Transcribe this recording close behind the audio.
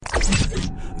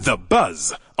The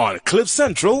Buzz on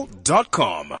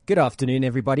CliffCentral.com. Good afternoon,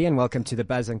 everybody, and welcome to The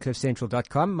Buzz on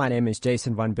CliffCentral.com. My name is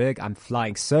Jason Von Berg. I'm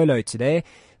flying solo today.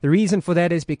 The reason for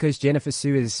that is because Jennifer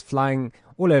Sue is flying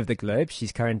all over the globe.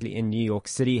 She's currently in New York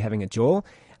City having a jaw.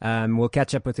 We'll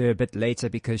catch up with her a bit later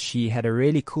because she had a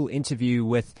really cool interview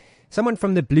with someone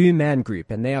from the Blue Man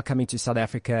Group, and they are coming to South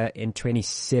Africa in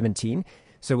 2017.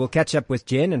 So we'll catch up with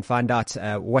Jen and find out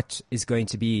what is going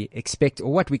to be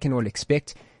what we can all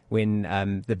expect when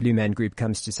the Blue Man Group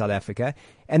comes to South Africa.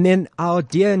 And then our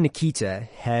dear Nikita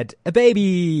had a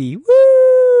baby.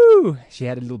 Woo! She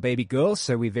had a little baby girl,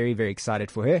 so we're very, very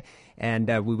excited for her. And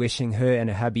we're wishing her and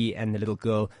her hubby and the little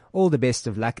girl all the best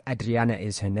of luck. Adriana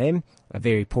is her name, a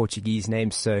very Portuguese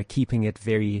name, so keeping it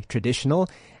very traditional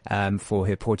for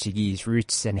her Portuguese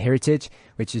roots and heritage,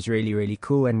 which is really, really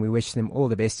cool. And we wish them all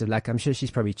the best of luck. I'm sure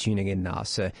she's probably tuning in now.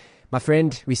 So, my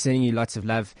friend, we're sending you lots of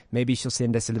love. Maybe she'll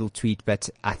send us a little tweet, but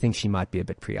I think she might be a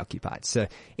bit preoccupied. So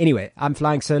anyway, I'm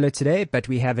flying solo today, but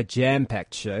we have a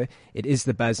jam-packed show. It is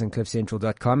The Buzz on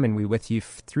CliffCentral.com, and we're with you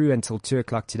through until 2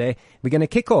 o'clock today. We're going to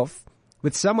kick off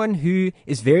with someone who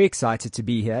is very excited to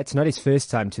be here. It's not his first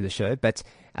time to the show, but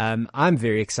I'm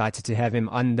very excited to have him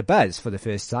on The Buzz for the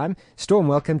first time. Storm,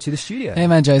 welcome to the studio. Hey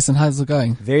man, Jason, how's it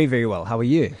going? Very, very well. How are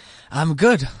you? I'm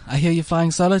good. I hear you're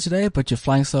flying solo today, but you're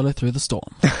flying solo through the storm.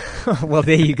 Well,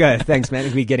 there you go. Thanks,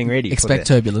 man. We're getting ready. Expect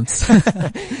turbulence.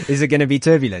 Is it going to be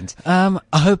turbulent? I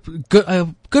hope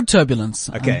good turbulence.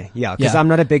 Okay, yeah, because I'm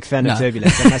not a big fan of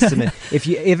turbulence, I must admit. If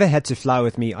you ever had to fly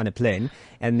with me on a plane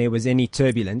and there was any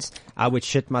turbulence, I would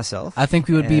shit myself. I think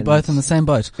we would be both in the same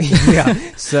boat.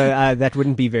 Yeah, so that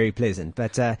wouldn't be very pleasant.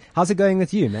 But how's it going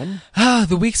with you, man?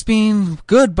 The week's been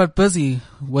good but busy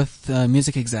with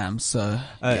music exams. So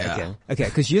okay,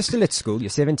 because you're still at school.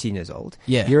 You're 17 years old.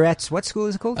 Yeah. You're at, what school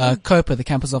is it called? COPA, the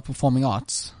Campus of Performing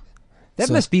Arts. That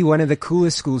must be one of the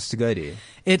coolest schools to go to.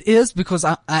 It is, because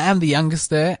I am the youngest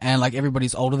there, and like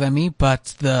everybody's older than me,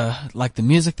 but the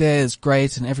music there is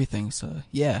great and everything. So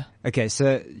yeah. Okay,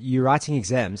 so you're writing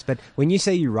exams, but when you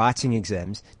say you're writing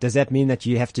exams, does that mean that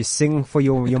you have to sing for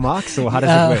your marks, or how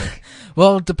does it work?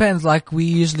 Well, it depends. Like we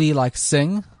usually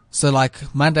sing. So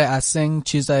like Monday I sing,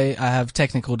 Tuesday I have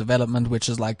technical development, which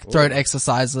is like throat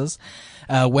exercises.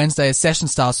 Wednesday is session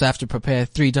style, so I have to prepare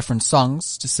 3 different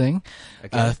songs to sing.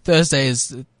 Okay. Thursday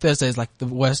is like the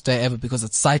worst day ever because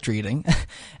it's sight reading.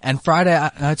 And Friday,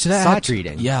 today sight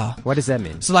reading? Yeah. What does that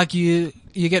mean? So like you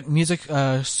get music,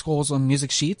 scores on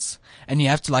music sheets, and you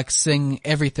have to sing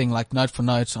everything note for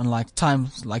note on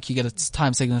time, you get a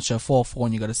time signature 4/4,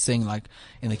 and you got to sing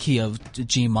in the key of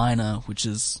G minor, which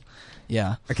is,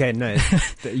 yeah. Okay, no.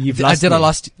 You've lost me. I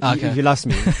lost you. Okay. You lost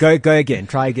me. Go again.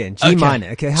 Try again. G minor.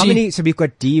 Okay. How many? So we've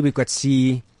got D, we've got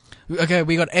C. Okay,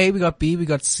 we got A, we got B, we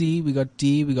got C, we got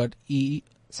D, we got E.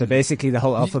 So basically the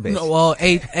whole alphabet. No, well,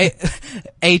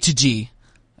 A to G.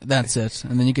 That's it.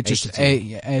 And then you get just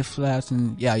A flat,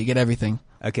 and yeah, you get everything.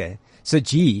 Okay. So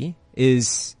G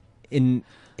is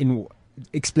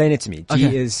explain it to me.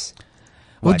 G is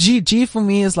what? Well, G for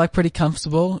me is pretty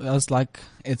comfortable. I was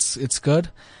it's good.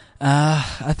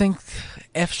 I think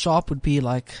F sharp would be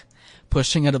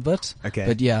pushing it a bit. Okay.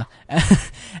 But yeah.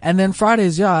 And then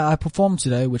Fridays, I performed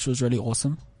today, which was really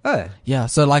awesome. Oh. Yeah.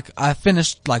 So I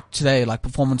finished today,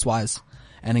 performance wise,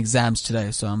 and exams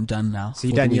today. So I'm done now. So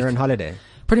you're done. You're on holiday.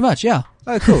 Pretty much. Yeah.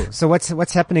 Oh, cool. So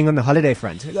what's happening on the holiday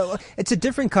front? It's a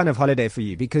different kind of holiday for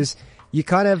you because you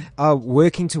kind of are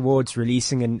working towards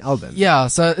releasing an album. Yeah.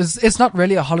 So it's not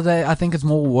really a holiday. I think it's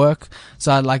more work.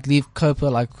 So I leave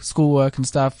COPA, schoolwork and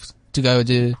stuff, to go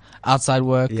do outside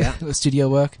work, studio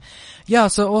work. Yeah.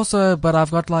 So also, but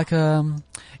I've got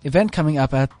event coming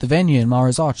up at the venue in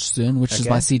Mara's Arch soon, which is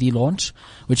my CD launch,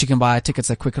 which you can buy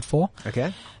tickets at Quicket for.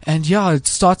 Okay. And yeah, it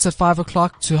starts at 5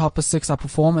 o'clock to 6:30 I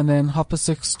perform, and then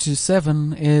 6:30 to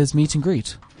 7 is meet and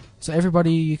greet. So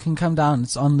everybody, you can come down.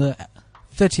 It's on the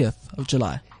 30th of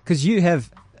July. Because you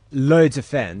have loads of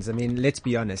fans. I mean, let's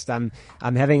be honest. I'm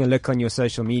having a look on your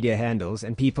social media handles,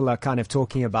 and people are kind of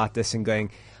talking about this and going,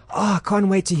 oh, I can't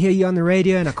wait to hear you on the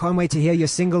radio, and I can't wait to hear your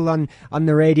single on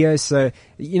the radio. So,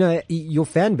 your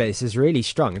fan base is really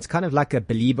strong. It's kind of like a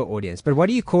believer audience. But what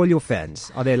do you call your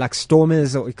fans? Are they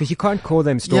stormers? Because you can't call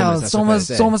them stormers.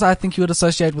 Yeah, stormers I think you would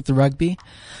associate with the rugby.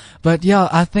 But yeah,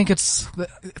 I think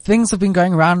things have been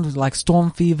going around with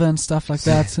storm fever and stuff like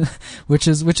that, which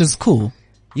is cool.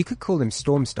 You could call them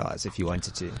storm stars if you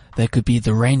wanted to. They could be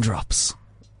the raindrops.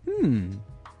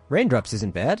 Raindrops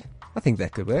isn't bad. I think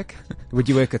that could work. Would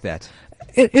you work with that?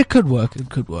 It could work. It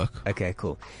could work. Okay,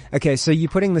 cool. Okay, so you're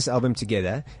putting this album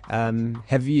together. Who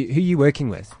are you working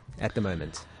with at the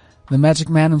moment? The magic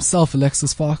man himself,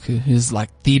 Alexis Farku, who's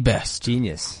the best.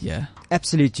 Genius. Yeah.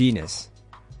 Absolute genius.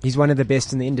 He's one of the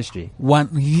best in the industry.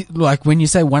 Like when you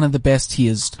say one of the best, he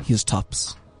is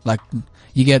tops. Like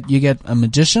you get a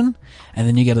magician, and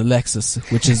then you get Alexis,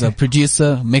 which is a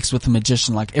producer mixed with a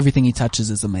magician. Like everything he touches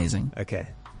is amazing. Okay.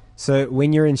 So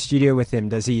when you're in studio with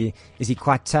him, is he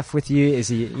quite tough with you? Is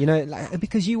he,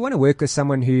 because you want to work with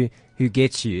someone who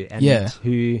gets you and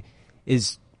who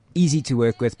is easy to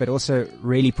work with, but also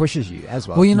really pushes you as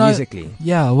well, musically.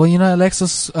 Yeah, well,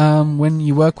 Alexis, when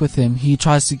you work with him, he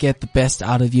tries to get the best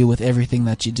out of you with everything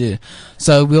that you do.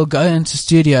 So we'll go into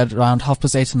studio at around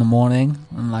 8:30 in the morning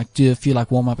and like do a few like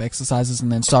warm-up exercises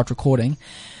and then start recording.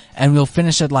 And we'll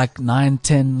finish at like 9,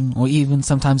 10, or even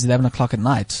sometimes 11 o'clock at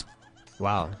night.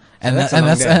 Wow. And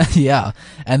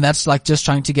and that's like just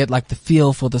trying to get like the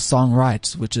feel for the song right,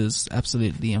 which is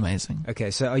absolutely amazing. Okay,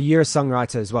 so are you a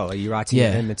songwriter as well? Are you writing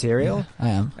your own material? Yeah, I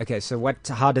am. Okay, so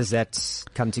how does that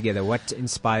come together? What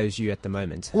inspires you at the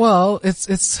moment? Well,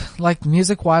 it's like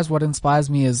music wise, what inspires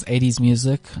me is 80s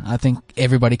music. I think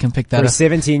everybody can pick that For up.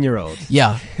 a 17-year-old.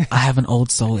 Yeah, I have an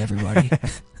old soul, everybody.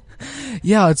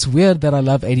 Yeah, it's weird that I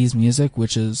love 80s music,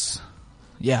 which is...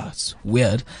 Yeah, it's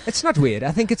weird. It's not weird.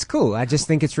 I think it's cool. I just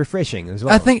think it's refreshing as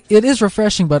well. I think it is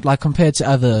refreshing, but like compared to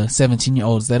other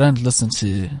 17-year-olds, they don't listen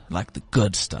to like the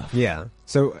good stuff. Yeah.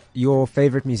 So your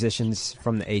favorite musicians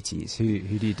from the 80s, who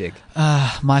do you dig?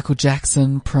 Michael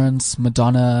Jackson, Prince,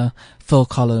 Madonna, Phil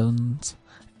Collins.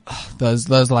 Those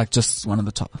are like just one of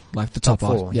the top, like the top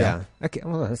 4. Yeah. Okay.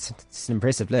 Well, it's an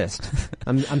impressive list.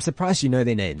 I'm surprised you know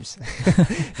their names.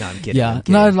 No, I'm kidding. Yeah. I'm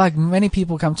kidding. No, like many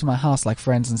people come to my house, like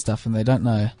friends and stuff, and they don't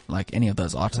know like any of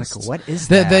those artists. Like, what is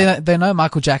that? They know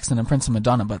Michael Jackson and Prince and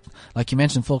Madonna, but like you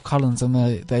mentioned Phil Collins, and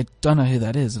they don't know who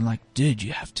that is. And like, dude,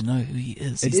 you have to know who he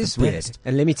is. It is weird.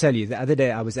 And let me tell you, the other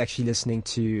day I was actually listening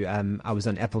to, I was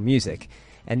on Apple Music,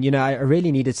 and I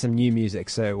really needed some new music.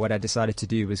 So what I decided to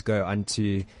do was go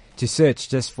onto to search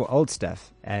just for old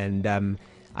stuff, and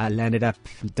I landed up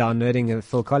downloading a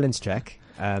Phil Collins track.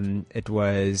 It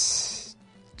was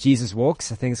Jesus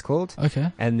Walks, I think it's called.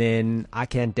 Okay. And then I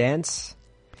Can't Dance,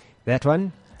 that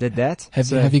one, did that.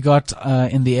 Have you got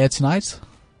In the Air Tonight?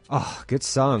 Oh, good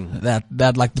song.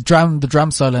 That like the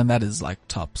drum solo, and that is like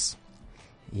tops.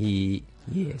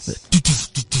 Yes.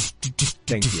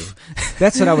 Thank you.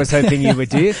 That's what I was hoping you would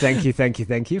do. Thank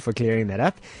you for clearing that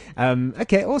up.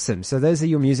 Okay, awesome. So those are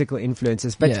your musical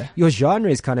influences, but your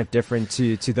genre is kind of different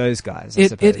to those guys, I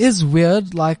suppose. It is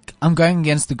weird. Like I'm going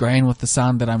against the grain with the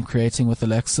sound that I'm creating with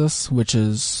Alexis, which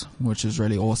is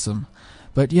really awesome.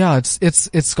 But yeah,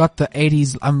 it's got the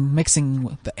 80s. I'm mixing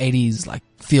with the 80s like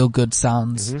feel good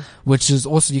sounds, which is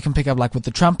also you can pick up like with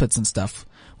the trumpets and stuff,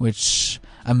 which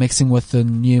I'm mixing with the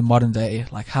new modern day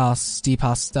like house, deep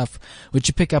house stuff, which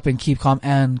you pick up in Keep Calm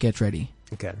and Get Ready.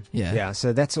 Okay. Yeah. Yeah.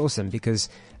 So that's awesome because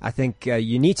I think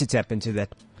you need to tap into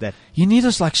that. You need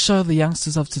to like show the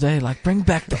youngsters of today, like bring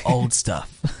back the old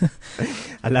stuff.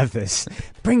 I love this.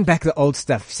 Bring back the old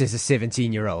stuff, says a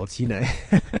 17-year-old,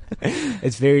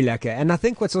 It's very lucky. And I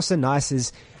think what's also nice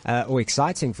is, or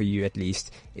exciting for you at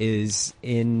least, is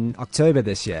in October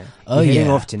this year. You're heading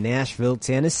off to Nashville,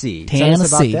 Tennessee. Tell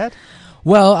us about that.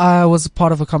 Well, I'm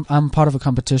part of a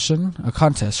competition, a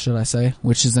contest, should I say,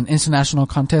 which is an international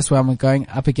contest where I'm going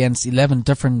up against 11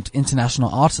 different international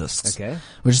artists. Okay.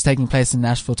 Which is taking place in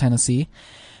Nashville, Tennessee.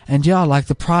 And yeah, like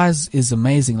the prize is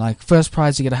amazing. Like first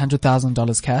prize, you get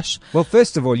 $100,000 cash. Well,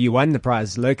 first of all, you won the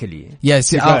prize locally.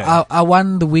 Yes, I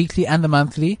won the weekly and the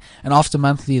monthly, and after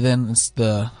monthly, then it's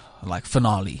the like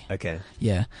finale. Okay.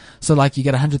 Yeah. So like you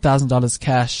get $100,000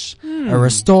 cash, a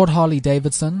restored Harley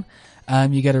Davidson.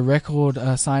 You get a record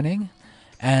signing,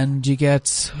 and you get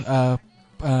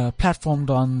platformed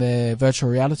on their virtual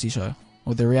reality show,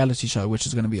 or the reality show, which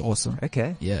is going to be awesome.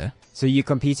 Okay. Yeah. So you're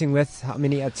competing with how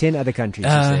many? 10 other countries,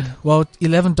 you said? Well,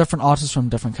 11 different artists from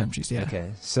different countries, yeah.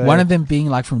 Okay. So one of them being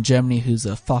like from Germany, who's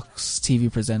a Fox TV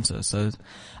presenter. So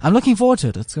I'm looking forward to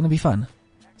it. It's going to be fun.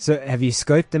 So have you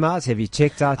scoped them out? Have you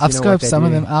checked out? I've scoped some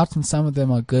of them out, and some of them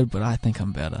are good, but I think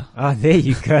I'm better. Oh, there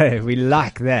you go. We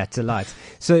like that a lot.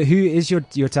 So who is your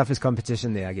toughest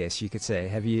competition there, I guess you could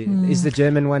say? Is the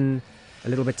German one a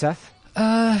little bit tough?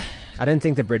 I don't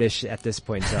think the British at this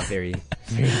point are very...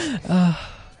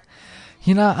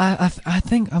 I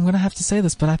think I'm going to have to say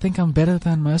this, but I think I'm better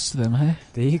than most of them, hey?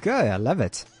 There you go. I love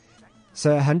it.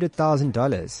 So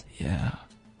 $100,000. Yeah.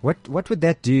 What would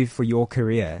that do for your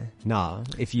career now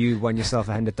if you won yourself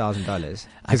 $100,000?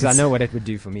 Because I know what it would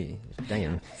do for me.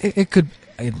 Damn. It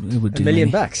would do $1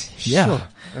 million bucks. Yeah.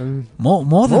 Sure.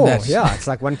 More than that. Yeah, it's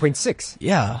like 1.6.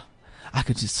 Yeah. I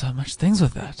could do so much things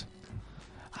with that.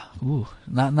 Ooh.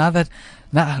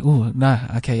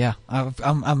 Okay, yeah.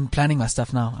 I'm planning my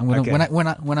stuff now. I'm gonna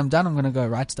when I'm done, I'm gonna go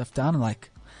write stuff down and like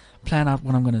plan out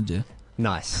what I'm going to do.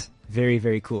 Nice. Very,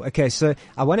 very cool. Okay, so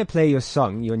I want to play your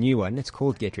song, your new one. It's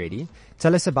called Get Ready.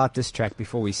 Tell us about this track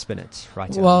before we spin it.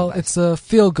 Right. Well, it's a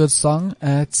feel-good song.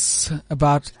 It's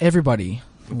about everybody.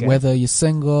 Okay. Whether you're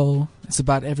single, it's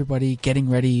about everybody getting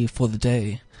ready for the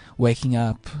day, waking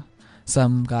up,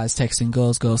 some guys texting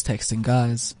girls, girls texting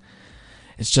guys.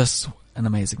 It's just an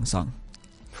amazing song.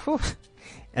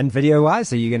 And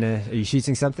video-wise, are you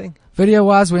shooting something?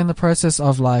 Video-wise, we're in the process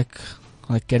of like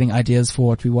getting ideas for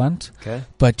what we want. Okay.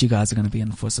 But you guys are going to be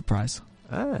in for a surprise.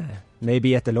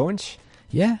 Maybe at the launch?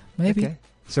 Yeah, maybe. Okay.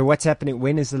 So what's happening?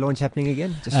 When is the launch happening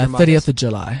again? Just remind 30th us. of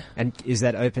July. And is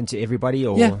that open to everybody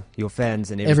or Yeah. your fans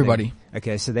and everything? Everybody.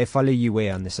 Okay, so they follow you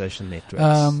where on the social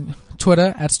networks?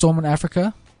 Twitter at Storm in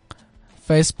Africa,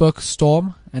 Facebook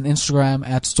Storm, and Instagram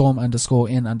at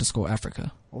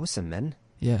Storm_in_Africa. Awesome, man.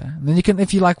 Yeah. And then you can,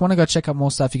 if you want to go check out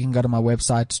more stuff, you can go to my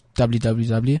website,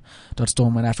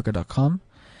 www.storminafrica.com.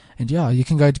 And yeah, you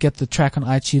can go to get the track on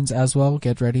iTunes as well,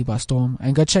 Get Ready by Storm.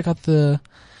 And go check out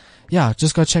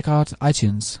just go check out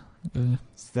iTunes.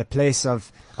 It's the place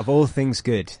of all things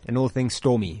good and all things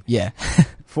stormy. Yeah.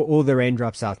 For all the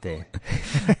raindrops out there.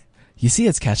 You see,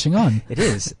 it's catching on. It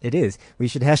is. We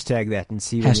should hashtag that and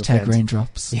see when your Hashtag fans...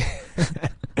 raindrops.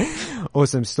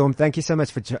 Awesome, Storm. Thank you so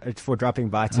much for dropping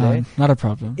by today. Not a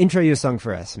problem. Intro your song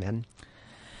for us, man.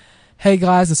 Hey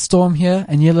guys, it's Storm here,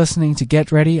 and you're listening to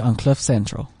Get Ready on Cliff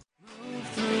Central.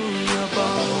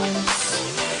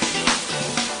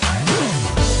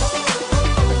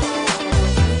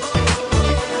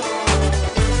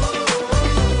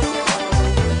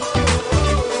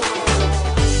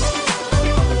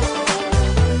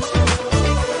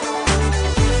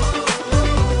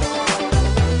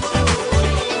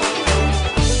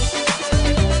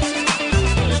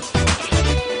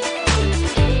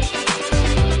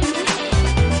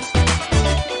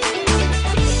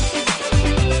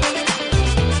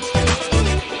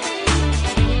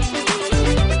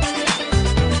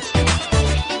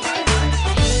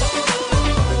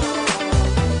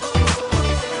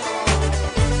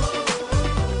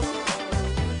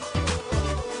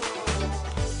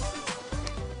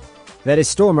 That is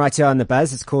Storm right here on the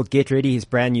Buzz. It's called Get Ready, his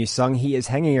brand new song. He is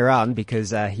hanging around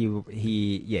because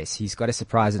he's got a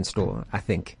surprise in store, I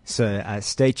think. So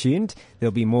stay tuned.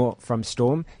 There'll be more from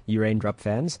Storm, you Raindrop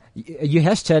fans. Are you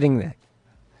hashtagging that?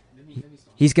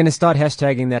 He's going to start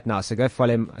hashtagging that now. So go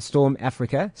follow him. Storm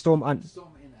Africa. Storm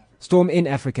in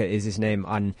Africa is his name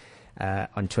on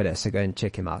Twitter. So go and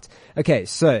check him out. Okay,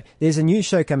 so there's a new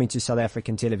show coming to South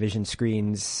African television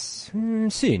screens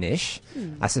soonish,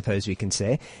 I suppose we can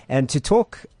say. And to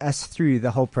talk us through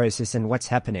the whole process and what's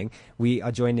happening, we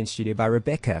are joined in studio by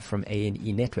Rebecca from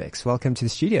A&E Networks. Welcome to the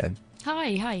studio.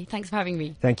 Hi. Thanks for having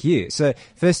me. Thank you. So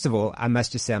first of all, I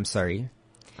must just say I'm sorry.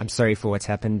 I'm sorry for what's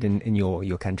happened in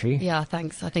your country. Yeah,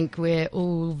 thanks. I think we're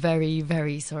all very,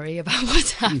 very sorry about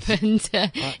what's happened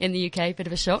in the UK. Bit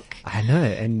of a shock. I know,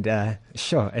 and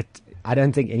sure, I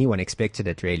don't think anyone expected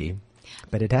it really,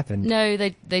 but it happened. No,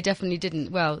 they definitely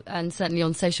didn't. Well, and certainly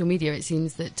on social media, it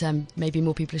seems that maybe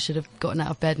more people should have gotten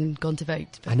out of bed and gone to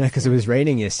vote. But, I know, because it was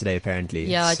raining yesterday, apparently.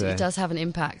 Yeah, so. it does have an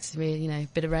impact.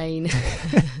 Bit of rain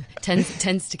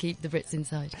tends to keep the Brits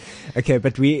inside. Okay,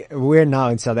 but we're now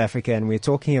in South Africa, and we're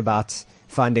talking about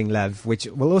finding love, which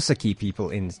will also keep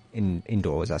people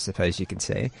indoors, I suppose you could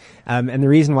say. And the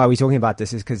reason why we're talking about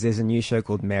this is because there's a new show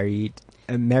called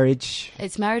Marriage.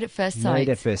 It's Married at First Sight. Married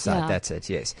at First Sight, yeah. That's it,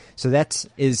 yes. So that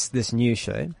is this new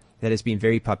show that has been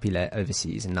very popular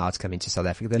overseas, and now it's coming to South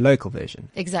Africa, the local version.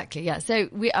 Exactly, yeah. So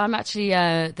I'm actually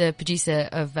the producer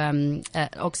of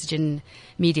Oxygen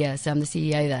Media, so I'm the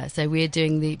CEO there. So we're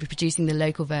producing the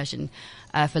local version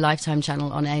for Lifetime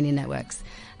Channel on A&E Networks.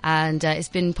 And it's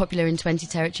been popular in 20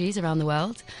 territories around the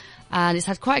world. And it's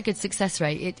had quite a good success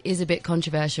rate. It is a bit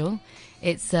controversial.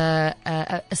 It's a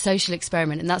social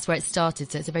experiment, and that's where it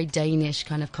started. So it's a very Danish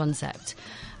kind of concept.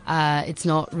 It's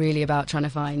not really about trying to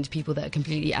find people that are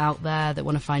completely out there, that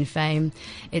want to find fame.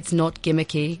 It's not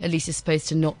gimmicky. At least it's supposed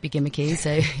to not be gimmicky.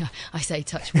 So I say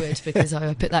touch wood because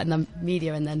I put that in the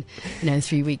media, and then, in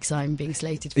 3 weeks I'm being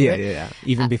slated for it. Yeah.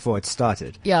 Even before it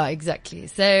started. Yeah, exactly.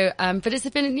 So, but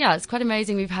it's quite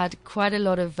amazing. We've had quite a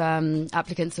lot of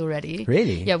applicants already.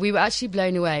 Really? Yeah, we were actually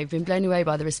blown away. We've been blown away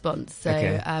by the response. So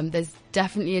Okay. there's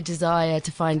definitely a desire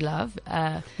to find love.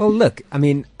 Well, look, I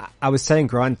mean, I was saying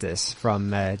Grant this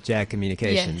from JAG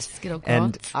Communications. Yes, good old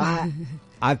and Grant.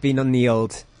 I've been on the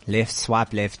old left,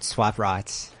 swipe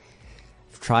right,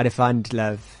 try to find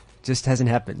love, just hasn't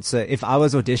happened. So if I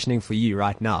was auditioning for you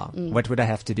right now, what would I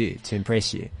have to do to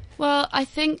impress you? Well, I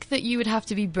think that you would have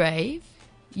to be brave.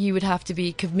 You would have to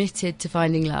be committed to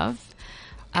finding love.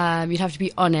 You'd have to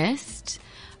be honest.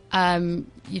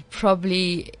 You'd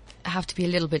probably have to be a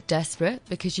little bit desperate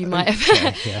because you might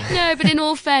have no, but in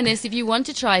all fairness, if you want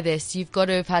to try this, you've got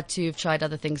to have had to have tried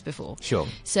other things before. Sure.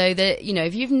 So that, you know,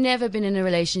 if you've never been in a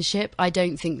relationship, I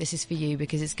don't think this is for you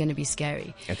because it's going to be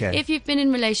scary. Okay. If you've been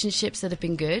in relationships that have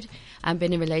been good and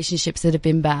been in relationships that have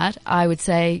been bad, I would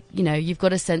say, you know, you've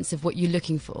got a sense of what you're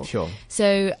looking for. Sure.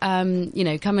 So, you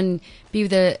know, come and be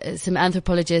with some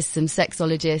anthropologists, some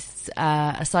sexologists,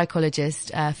 a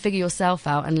psychologist, figure yourself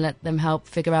out and let them help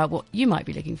figure out what you might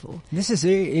be looking for. This is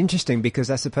very interesting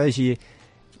because I suppose you're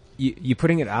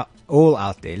putting it all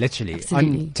out there, literally,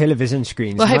 Absolutely. on television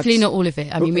screens. Well, hopefully not all of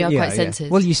it. I mean, we are quite censored.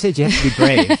 Well, you said you have to be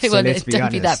brave, so well, let's be don't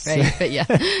honest. be that brave, but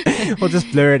yeah. We'll just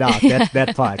blur it out,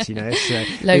 that part, you know. So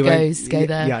low blows, go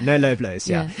there. Yeah, no low blows,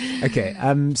 yeah. Okay,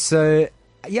 so,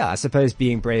 yeah, I suppose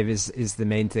being brave is the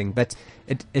main thing, but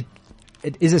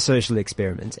it is a social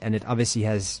experiment, and it obviously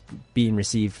has been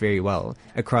received very well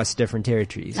across different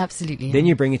territories. Absolutely. Then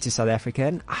you bring it to South Africa,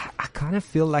 and I kind of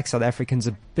feel like South Africans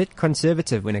are a bit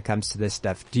conservative when it comes to this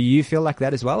stuff. Do you feel like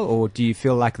that as well, or do you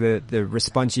feel like the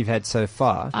response you've had so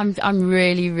far? I'm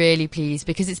really, really pleased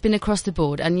because it's been across the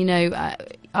board, and you know,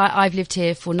 I've lived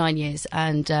here for 9 years,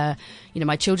 and you know,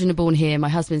 my children are born here. My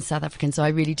husband's South African, so I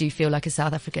really do feel like a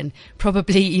South African.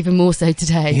 Probably even more so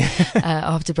today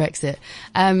after Brexit.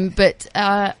 But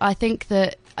I think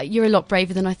that you're a lot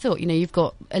braver than I thought. You know, you've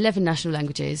got 11 national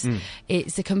languages.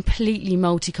 It's a completely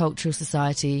multicultural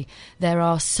society. There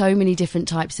are so many different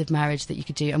types of marriage that you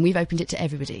could do, and we've opened it to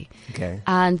everybody. Okay.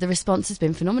 And the response has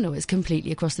been phenomenal. It's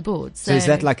completely across the board. So is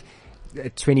that like a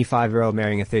 25-year-old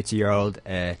marrying a 30-year-old,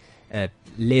 a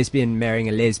lesbian marrying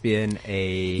a lesbian,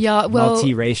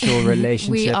 multiracial relationships?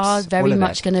 We are very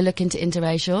much going to look into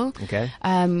interracial. Okay.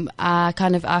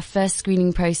 Our first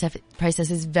screening process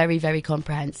is very, very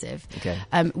comprehensive. Okay.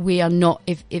 We are not,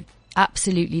 if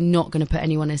absolutely not going to put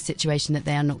anyone in a situation that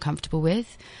they are not comfortable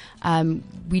with.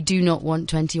 We do not want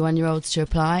 21-year-olds to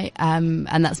apply. And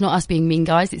that's not us being mean,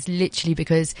 guys. It's literally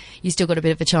because you still got a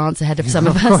bit of a chance ahead of some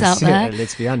of us out there. Yeah,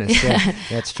 let's be honest. Yeah,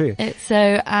 that's true.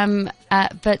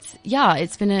 But yeah,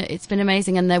 it's been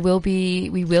amazing. And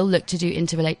we will look to do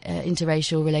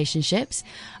interracial relationships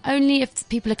only if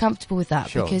people are comfortable with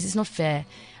that, because it's not fair.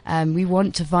 We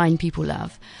want to find people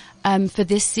love. For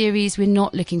this series, we're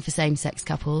not looking for same-sex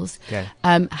couples. Okay.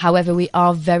 However, we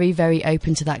are very, very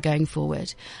open to that going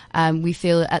forward. We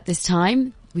feel at this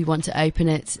time we want to open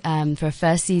it for a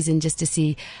first season just to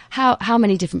see how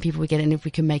many different people we get and if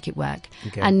we can make it work.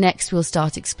 Okay. And next we'll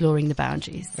start exploring the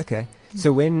boundaries. Okay.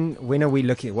 So when are we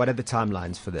looking? What are the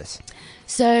timelines for this?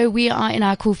 So we are in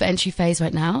our call for entry phase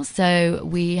right now. So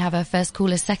we have our first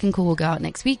call, a second call will go out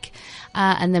next week.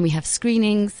 And then we have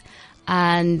screenings.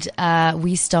 And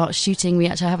we start shooting. We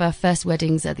actually have our first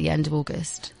weddings at the end of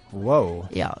August. Whoa.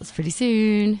 Yeah, it's pretty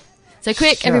soon. So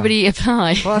quick, everybody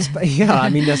apply. Well, I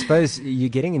mean, I suppose you're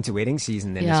getting into wedding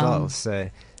season then as well. So,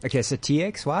 okay, so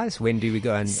TX wise, when do we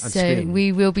go on screen? So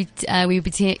we will be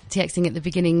TXing at the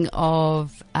beginning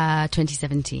of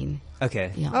 2017.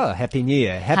 Okay. Yeah. Oh, Happy New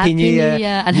Year. Happy New Year.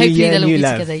 And hopefully they'll all be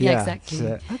together. Yeah, exactly.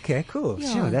 So, okay, cool.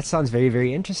 Yeah. Sure. That sounds very,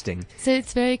 very interesting. So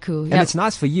it's very cool. And it's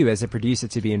nice for you as a producer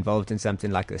to be involved in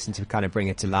something like this and to kind of bring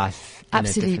it to life in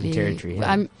a different territory.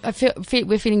 Yeah. I feel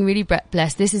we're feeling really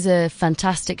blessed. This is a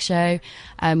fantastic show.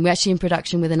 We're actually in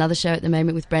production with another show at the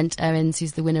moment with Brent Owens,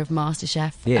 who's the winner of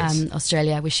MasterChef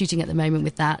Australia. We're shooting at the moment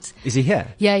with that. Is he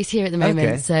here? Yeah, he's here at the moment.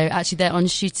 Okay. So actually they're on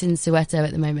shoot in Soweto at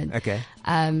the moment. Okay.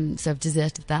 So I've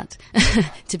deserted that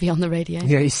to be on the radio.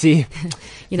 Yeah, you see.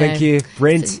 Thank you,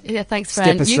 Brent. So, yeah, thanks,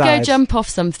 Brent. You go jump off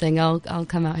something. I'll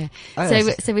come out here.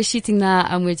 So we're shooting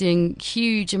that, and we're doing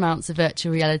huge amounts of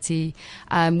virtual reality,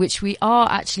 which we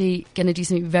are actually going to do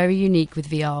something very unique with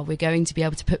VR. We're going to be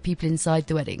able to put people inside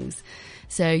the weddings.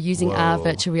 So using our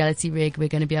virtual reality rig, we're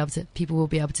going to be able to, people will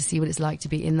be able to see what it's like to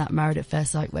be in that married at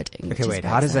first sight wedding. Okay, wait,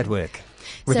 how does that work?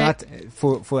 Without,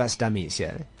 for us dummies,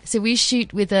 yeah. So we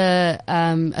shoot with a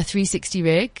 360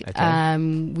 rig. Okay.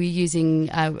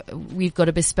 We've got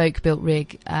a bespoke built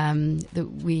rig, that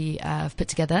we have put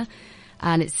together,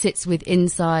 and it sits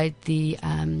inside the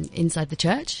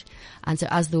church. And so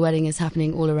as the wedding is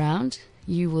happening all around,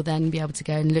 you will then be able to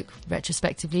go and look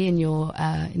retrospectively in your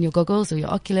goggles or your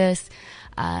Oculus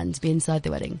and be inside the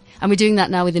wedding. And we're doing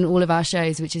that now within all of our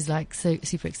shows, which is like so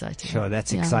super exciting. Sure,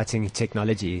 that's exciting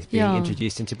technology being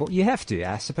introduced into. But you have to,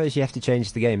 I suppose, you have to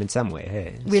change the game in some way.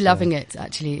 Hey? We're loving it,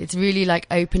 actually. It's really like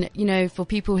open, for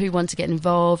people who want to get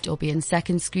involved or be in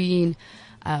second screen.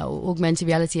 augmented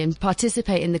reality and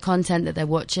participate in the content that they're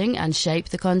watching and shape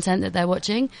the content that they're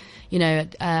watching. You know,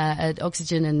 at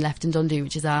Oxygen and Left and Dondu,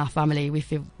 which is our family, we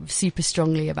feel super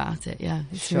strongly about it. Yeah,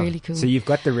 it's really cool. So you've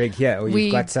got the rig here, or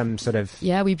you've got some sort of...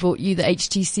 Yeah, we bought you the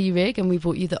HTC rig and we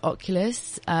bought you the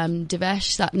Oculus.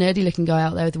 Devesh, that nerdy looking guy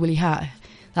out there with the woolly hat,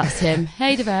 that's him.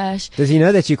 Hey, Devesh. Does he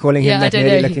know that you're calling him that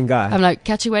nerdy-looking guy? I'm like,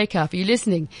 catch a wake up. Are you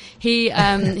listening?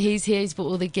 He's here. He's bought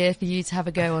all the gear for you to have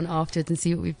a go on afterwards and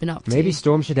see what we've been up to. Maybe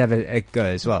Storm should have a go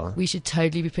as well. We should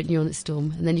totally be putting you on at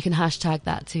Storm, and then you can hashtag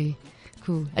that too.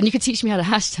 Cool. And you can teach me how to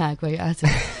hashtag while you're at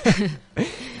it.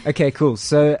 Okay, cool.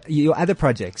 So your other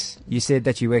projects, you said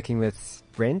that you're working with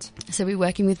Brent. So we're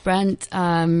working with Brent,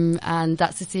 and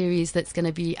that's a series that's going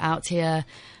to be out here.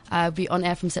 Be on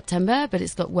air from September, but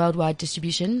it's got worldwide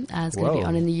distribution. It's going to be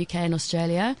on in the UK and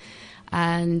Australia.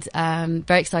 And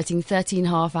very exciting,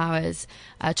 13.5 hours,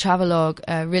 travelogue,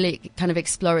 really kind of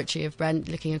exploratory of Brent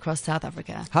looking across South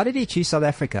Africa. How did he choose South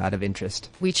Africa out of interest?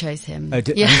 We chose him. Oh,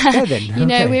 yeah. Okay, then. You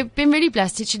know, we've been really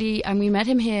blessed actually, and we met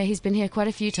him here. He's been here quite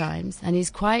a few times, and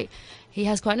he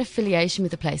has quite an affiliation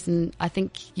with the place, and I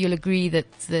think you'll agree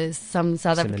that there's some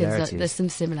South Africans, there's some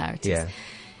similarities. Yeah.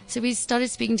 So we started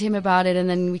speaking to him about it, and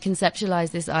then we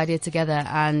conceptualized this idea together,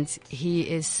 and he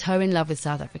is so in love with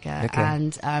South Africa,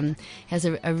 and has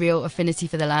a real affinity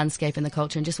for the landscape and the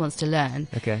culture and just wants to learn.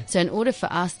 Okay. So in order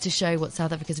for us to show what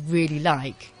South Africa's really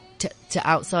like to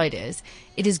outsiders,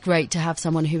 it is great to have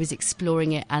someone who is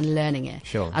exploring it and learning it,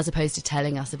 as opposed to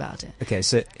telling us about it. Okay,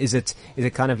 so is it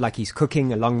kind of like he's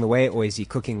cooking along the way, or is he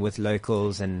cooking with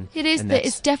locals? And it is.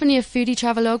 It's definitely a foodie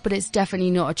travelogue, but it's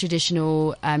definitely not a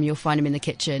traditional. You'll find him in the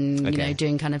kitchen, you know,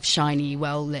 doing kind of shiny,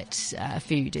 well lit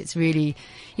food. It's really,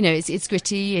 you know, it's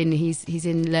gritty, and he's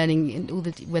in learning all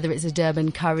the, whether it's a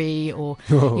Durban curry or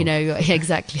you know,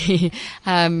 exactly.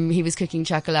 He was cooking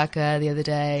chakalaka the other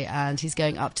day, and he's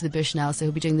going up to the bush now, so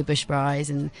he'll be doing the bush braais.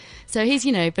 And so he's,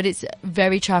 you know, but it's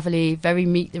very travel-y, very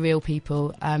meet the real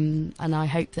people, and I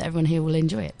hope that everyone here will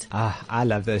enjoy it. I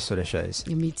love those sort of shows.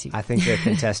 Yeah, me too. I think they're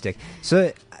fantastic.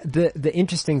 So the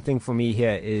interesting thing for me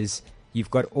here is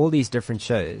you've got all these different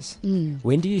shows.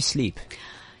 When do you sleep?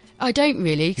 I don't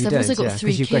really, because I've also got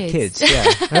 3 kids. You've got kids,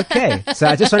 yeah. Okay. So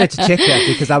I just wanted to check that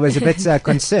because I was a bit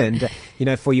concerned, you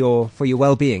know, for your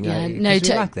well-being. Yeah,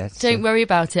 like that, don't worry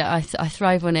about it. I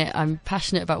thrive on it. I'm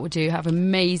passionate about what we do. I have an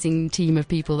amazing team of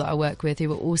people that I work with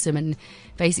who are awesome, and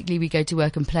basically we go to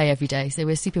work and play every day. So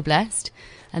we're super blessed.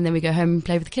 And then we go home and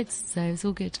play with the kids. So it's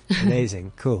all good.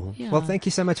 Amazing. Cool. Yeah. Well, thank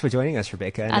you so much for joining us,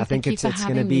 Rebecca. And I think it's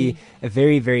going to be a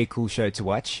very, very cool show to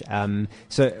watch.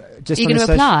 So just are you going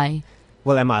to apply?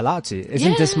 Well, am I allowed to?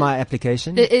 Isn't this my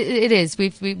application? It is.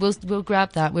 We'll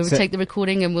grab that. We'll take the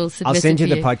recording and we'll submit it. I'll send you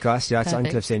the podcast. Yeah, it's on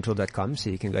cliffcentral.com, so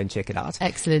you can go and check it out.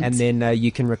 Excellent. And then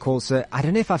you can recall. So I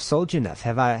don't know if I've sold you enough.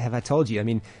 Have I told you? I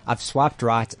mean, I've swiped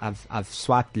right. I've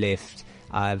swiped left.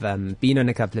 I've been on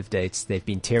a couple of dates. They've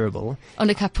been terrible. On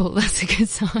a couple, that's a good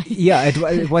sign. Yeah,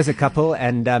 it was a couple,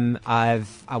 and I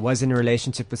was in a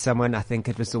relationship with someone. I think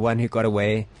it was the one who got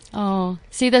away. Oh,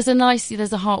 see, there's a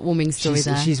heartwarming story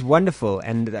there. She's wonderful,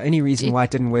 and the only reason why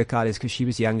it didn't work out is because she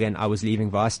was younger and I was leaving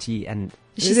varsity. And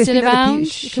is she still around?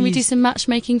 Can we do some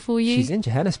matchmaking for you? She's in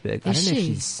Johannesburg. I don't know if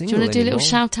she's single. Do you want to do anymore. a little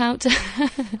shout out?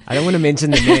 I don't want to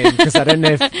mention the name because I don't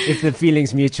know if the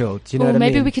feeling's mutual. Do you know what I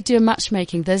mean? Maybe we could do a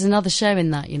matchmaking. There's another show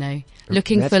in that, you know,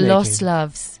 looking for lost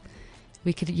loves.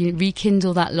 We could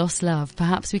rekindle that lost love.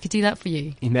 Perhaps we could do that for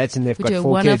you. Imagine they've got 4 kids. Do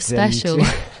a one-off special.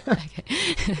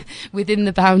 Okay. Within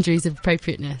the boundaries of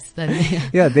appropriateness. Then,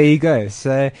 yeah, there you go.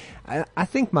 So I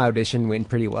think my audition went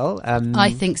pretty well.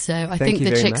 I think so. I think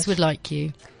the chicks would like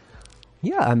you.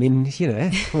 Yeah, I mean, you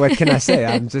know, what can I say?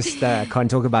 I'm just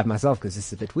can't talk about myself because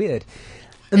it's a bit weird.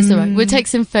 It's all right. We'll take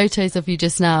some photos of you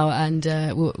just now, and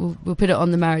we'll put it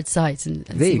on the married site and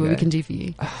see what we can do for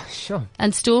you. Oh, sure.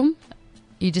 And Storm,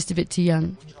 you're just a bit too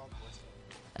young.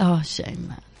 Oh, shame,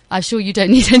 man. I'm sure you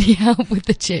don't need any help with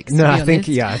the chicks. No, I think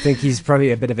he's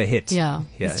probably a bit of a hit. Yeah.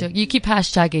 You keep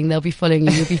hashtagging, they'll be following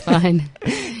you. You'll be fine.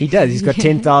 He does. He's got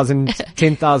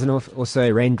 10,000 or so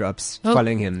raindrops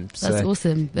following him. So, that's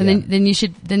awesome. And then you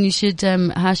should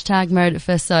hashtag Married at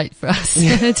First Sight for us.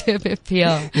 Do a bit of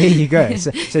PR. There you go.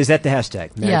 So is that the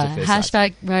hashtag?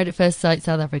 Hashtag Married at First Sight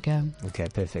South Africa. Okay,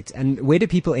 perfect. And where do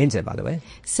people enter, by the way?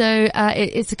 So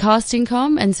it's a casting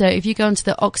com, and so if you go onto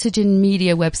the Oxygen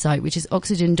Media website, which is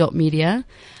oxygen.media.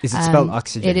 Is it spelled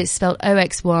oxygen? It is spelled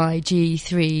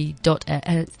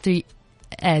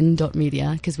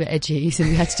OXYG3.N.media because we're edgy, so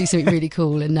we had to do something really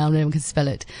cool, and now no one can spell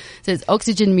it. So it's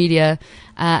Oxygen Media,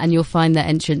 and you'll find that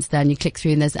entrance there, and you click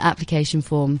through, and there's an application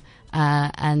form,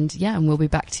 And we'll be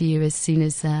back to you as soon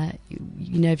as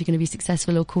you know if you're going to be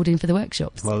successful or called in for the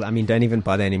workshops. Well, I mean, don't even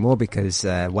bother anymore because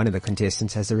one of the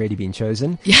contestants has already been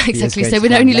chosen. Yeah, exactly. So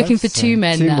we're only looking for two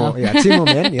men now. Two more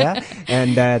men, yeah.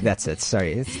 And that's it.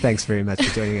 Sorry. Thanks very much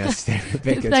for joining us today,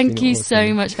 Rebecca. Thank you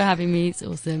so much for having me. It's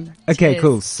awesome. Okay, Cheers.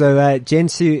 cool. So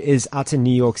Gensu is out in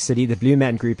New York City. The Blue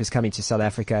Man Group is coming to South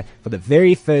Africa for the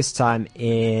very first time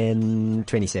in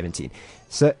 2017.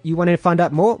 So you want to find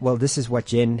out more? Well, this is what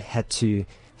Jen had to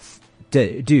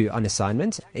do on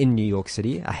assignment in New York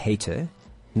City. I hate her.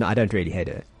 No, I don't really hate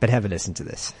her, but have a listen to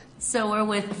this. So we're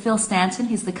with Phil Stanton.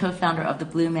 He's the co-founder of the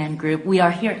Blue Man Group. We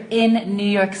are here in New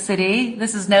York City.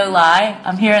 This is no lie.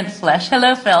 I'm here in the flesh.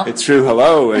 Hello, Phil. It's true.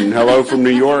 Hello, and hello from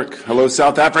New York. Hello,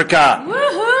 South Africa.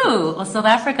 Woohoo! Well, South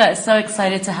Africa is so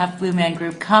excited to have Blue Man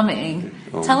Group coming.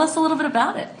 Tell us a little bit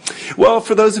about it. Well,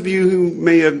 for those of you who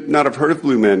may not have heard of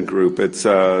Blue Man Group, it's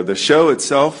the show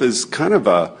itself is kind of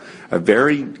a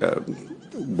very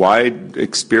wide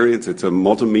experience. It's a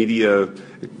multimedia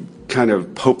kind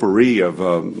of potpourri of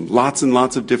lots and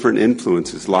lots of different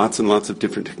influences, lots and lots of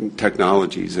different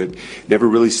technologies. It never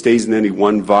really stays in any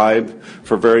one vibe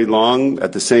for very long.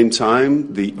 At the same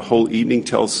time, the whole evening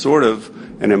tells sort of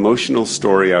an emotional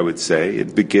story, I would say.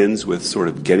 It begins with sort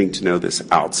of getting to know this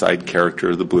outside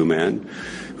character of the Blue Man,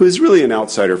 who is really an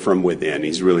outsider from within.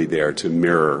 He's really there to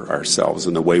mirror ourselves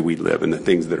and the way we live and the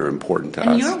things that are important to us.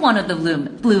 And you're one of the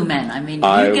blue men. I mean,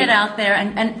 you get out there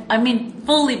and I mean,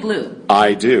 fully blue.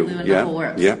 I do. Blue in yeah. the whole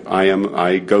works. Yeah.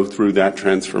 I go through that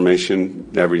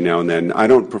transformation every now and then. I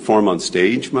don't perform on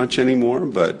stage much anymore,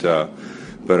 but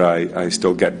I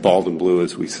still get bald and blue,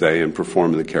 as we say, and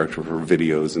perform the character for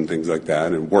videos and things like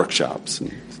that and workshops.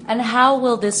 And how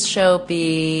will this show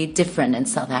be different in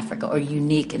South Africa or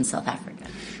unique in South Africa?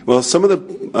 Well, some of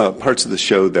the parts of the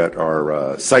show that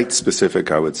are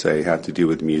site-specific, I would say, have to do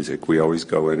with music. We always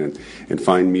go in and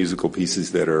find musical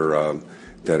pieces that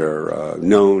are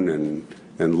known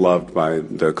and loved by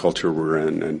the culture we're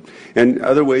in. And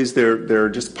other ways, there are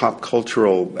just pop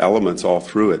cultural elements all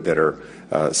through it that are,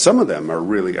 some of them are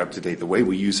really up to date. The way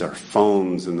we use our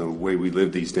phones and the way we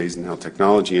live these days and how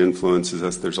technology influences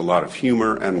us, there's a lot of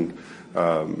humor and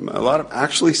a lot of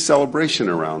actually celebration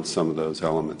around some of those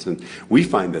elements. And we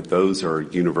find that those are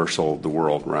universal the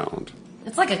world round.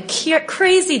 It's like a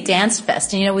crazy dance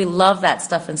fest. And, we love that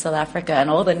stuff in South Africa and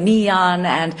all the neon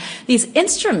and these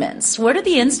instruments. Where do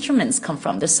the instruments come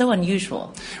from? They're so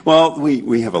unusual. Well,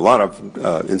 we have a lot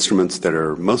of instruments that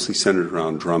are mostly centered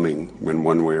around drumming in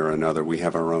one way or another. We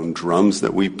have our own drums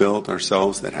that we built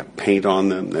ourselves that have paint on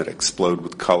them that explode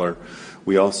with color.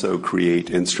 We also create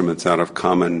instruments out of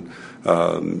common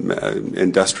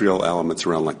industrial elements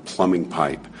around like plumbing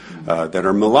pipe that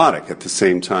are melodic at the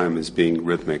same time as being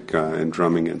rhythmic and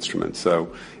drumming instruments.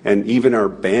 So, and even our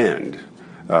band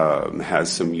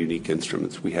has some unique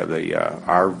instruments. We have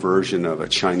our version of a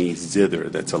Chinese zither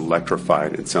that's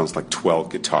electrified. It sounds like 12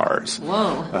 guitars.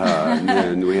 Whoa.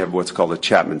 And we have what's called a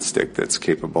Chapman stick that's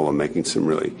capable of making some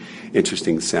really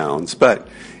interesting sounds. But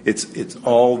it's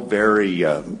all very,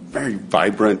 very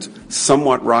vibrant,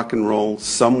 somewhat rock and roll,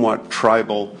 somewhat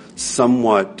tribal,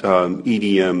 somewhat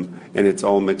EDM, and it's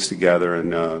all mixed together.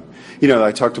 And,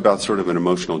 I talked about sort of an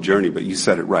emotional journey, but you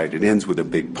said it right. It ends with a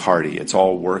big party. It's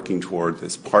all working toward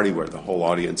this party where the whole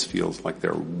audience feels like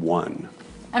they're one.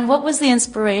 And what was the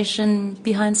inspiration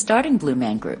behind starting Blue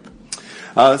Man Group?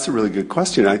 That's a really good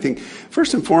question. I think,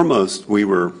 first and foremost, we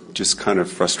were just kind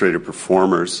of frustrated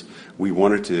performers. We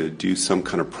wanted to do some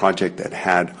kind of project that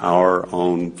had our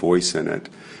own voice in it.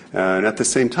 And at the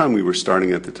same time, we were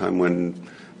starting at the time when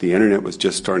the internet was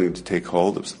just starting to take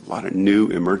hold. There was a lot of new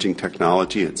emerging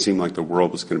technology. It seemed like the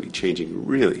world was going to be changing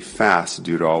really fast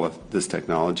due to all of this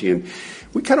technology. And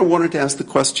we kind of wanted to ask the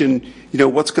question,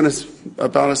 what's going to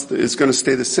about us is going to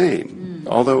stay the same,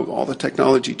 although all the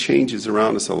technology changes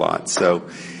around us a lot. So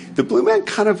the Blue Man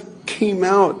kind of came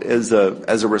out as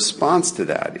a response to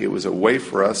that. It was a way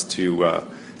for us to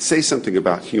say something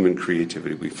about human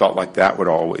creativity. We felt like that would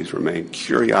always remain,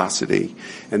 curiosity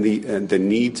and the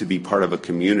need to be part of a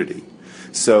community.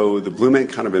 So the Blue Man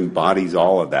kind of embodies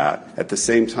all of that. At the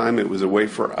same time, it was a way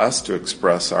for us to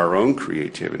express our own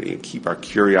creativity and keep our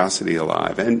curiosity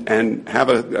alive and have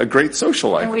a great social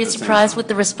life. And were you surprised with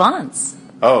the response?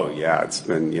 Oh, yeah. It's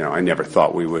been, I never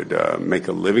thought we would make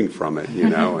a living from it,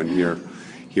 and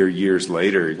here years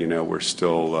later, we're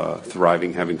still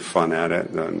thriving, having fun at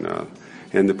it.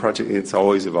 And the project, it's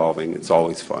always evolving. It's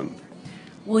always fun.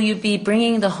 Will you be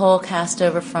bringing the whole cast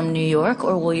over from New York,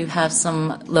 or will you have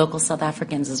some local South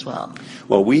Africans as well?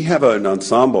 Well, we have an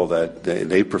ensemble that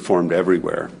they performed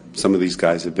everywhere. Some of these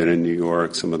guys have been in New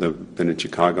York. Some of them have been in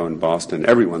Chicago and Boston.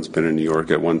 Everyone's been in New York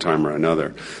at one time or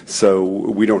another. So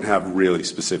we don't have really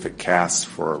specific casts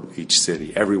for each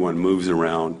city. Everyone moves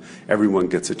around. Everyone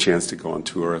gets a chance to go on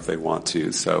tour if they want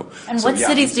to. And what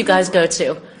cities do you guys go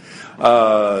to?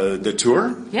 The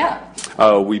tour? Yeah.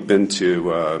 We've been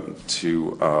to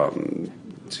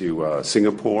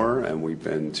Singapore, and we've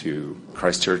been to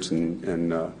Christchurch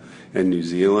in New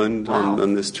Zealand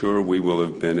on this tour. We will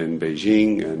have been in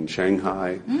Beijing and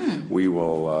Shanghai. We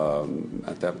will,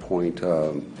 at that point,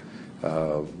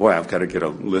 I've got to get a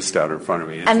list out in front of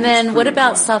me. And then what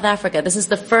about South Africa? This is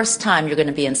the first time you're going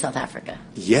to be in South Africa.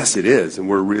 Yes, it is, and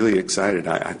we're really excited.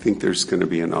 I think there's going to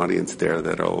be an audience there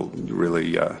that'll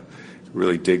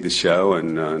really dig the show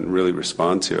and really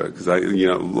respond to it. Because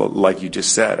like you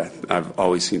just said, I've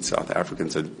always seen South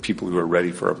Africans as people who are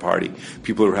ready for a party,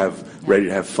 people who are ready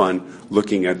to have fun,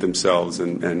 looking at themselves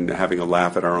and having a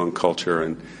laugh at our own culture,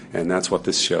 and that's what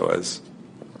this show is.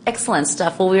 Excellent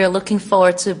stuff. Well, we are looking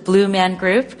forward to Blue Man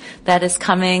Group that is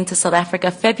coming to South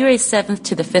Africa February 7th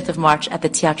to the 5th of March at the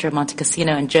Teatro Monte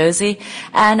Cassino in Jozi,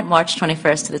 and March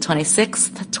 21st to the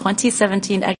 26th,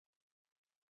 2017.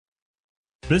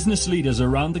 Business leaders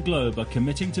around the globe are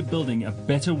committing to building a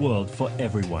better world for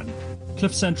everyone.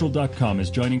 CliffCentral.com is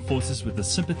joining forces with the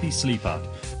Sympathy Sleepout,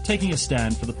 taking a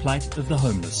stand for the plight of the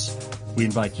homeless. We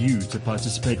invite you to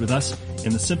participate with us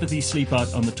in the Sympathy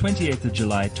Sleepout on the 28th of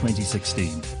July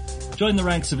 2016. Join the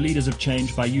ranks of leaders of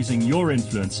change by using your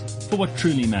influence for what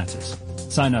truly matters.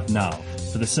 Sign up now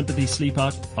for the Sympathy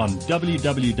Sleepout on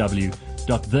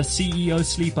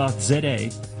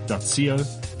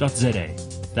www.theceosleepoutza.co.za.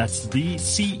 That's the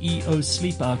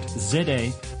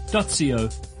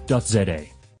ceosleepoutza.co.za.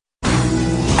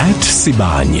 At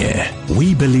Sibanye,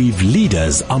 we believe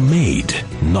leaders are made,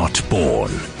 not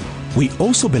born. We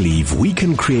also believe we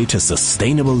can create a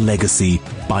sustainable legacy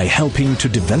by helping to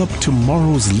develop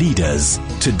tomorrow's leaders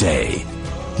today.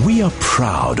 We are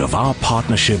proud of our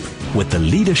partnership with the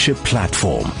Leadership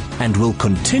Platform and will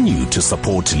continue to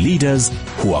support leaders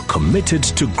who are committed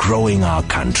to growing our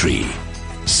country.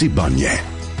 Sibanye,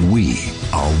 we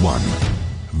are one.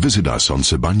 Visit us on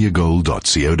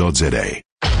sibanyegold.co.za.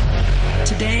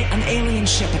 Today, an alien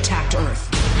ship attacked Earth.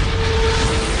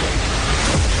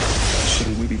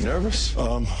 Shouldn't we be nervous?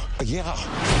 Yeah.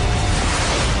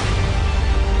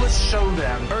 Let's show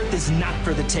them Earth is not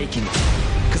for the taking.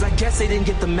 Because I guess they didn't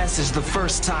get the message the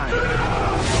first time.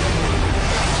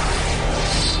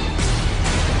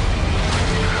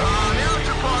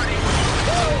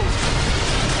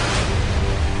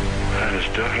 That is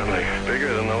definitely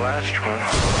bigger than the last one.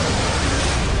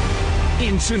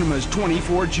 In cinemas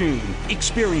 24 June,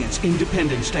 experience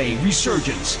Independence Day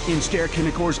Resurgence in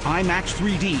Ster-Kinnekor's IMAX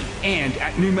 3D and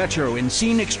at New Metro in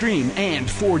Scene Extreme and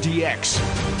 4DX.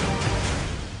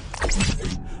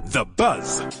 The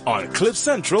Buzz on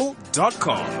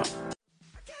CliffCentral.com.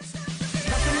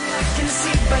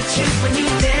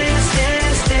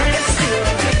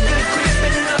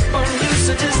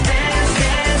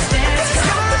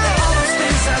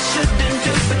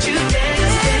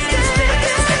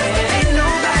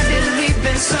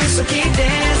 So keep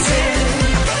dancing.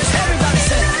 Everybody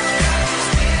say.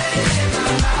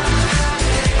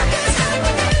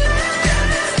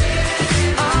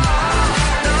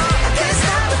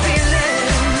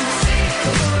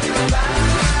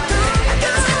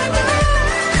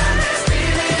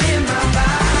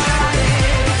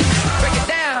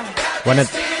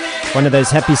 One of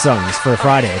those happy songs for a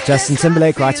Friday. Justin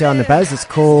Timberlake right here on the Buzz. It's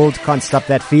called Can't Stop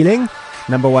That Feeling.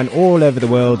 #1 all over the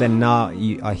world, and now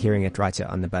you are hearing it right here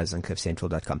on the Buzz on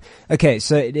CliffCentral.com. Okay,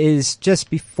 so it is just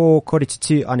before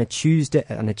 1:45 on a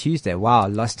Tuesday. Wow, I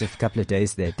lost a couple of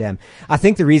days there. Damn. I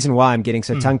think the reason why I'm getting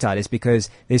so tongue-tied is because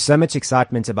there's so much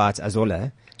excitement about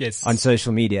Azola. Yes. On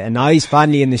social media, and now he's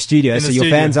finally in the studio. So your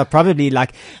fans are probably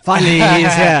like, finally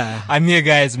he's here. I'm here,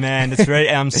 guys, man.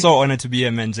 I'm so honored to be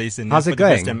here, man, Jason. How's it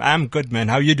going? I'm good, man.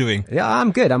 How are you doing? Yeah,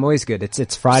 I'm good. I'm always good.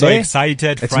 It's Friday. So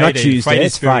excited. It's Friday. not Tuesday. Friday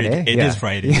it's Friday. It is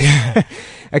Friday.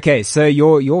 Okay, so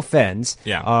your fans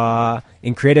are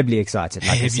incredibly excited.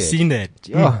 Like Have you seen that?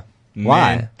 Oh,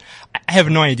 why? Man. I have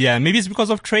no idea. Maybe it's because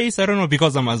of Trace. I don't know.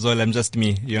 Because I'm Azola. I'm just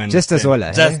me. You understand? Just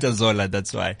Azola. Just Azola.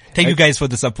 That's why. Thank you guys for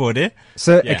the support.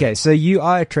 So, okay. So you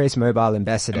are a Trace Mobile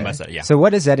ambassador. Yeah. So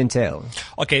what does that entail?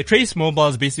 Okay. Trace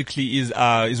Mobiles basically is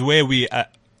where we,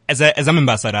 as I'm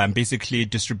ambassador, I'm basically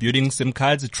distributing SIM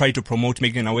cards, try to promote,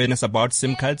 making awareness about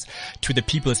SIM cards to the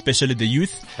people, especially the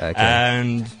youth. Okay.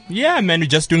 And yeah, man, we're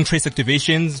just doing Trace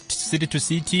activations, city to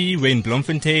city. We're in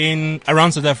Bloemfontein,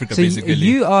 around South Africa, so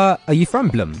basically. are you from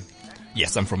Bloem?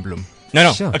 Yes, I'm from Bloem.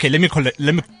 No. Sure. Okay, let me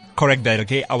correct that.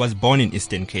 Okay, I was born in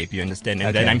Eastern Cape. You understand?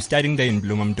 And then I'm studying there in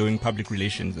Bloem. I'm doing public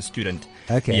relations, a student.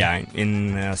 Okay. Yeah,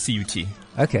 in CUT.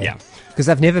 Okay. Yeah. Because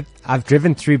I've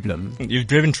driven through Bloem. You've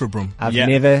driven through Bloem. I've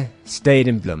never stayed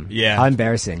in Bloem. Yeah. How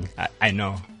embarrassing. I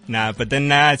know. Nah, but then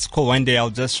it's cool. One day I'll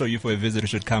just show you for a visit. You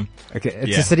should come. Okay,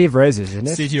 it's a city of roses, isn't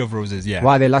it? City of roses, yeah.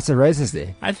 Why, there are lots of roses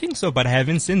there? I think so, but I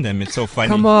haven't seen them. It's so funny.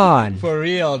 Come on. For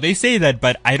real. They say that,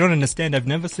 but I don't understand. I've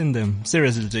never seen them.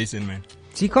 Seriously, Jason, man.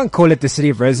 So you can't call it the city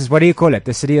of roses. What do you call it?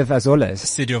 The city of Azolas?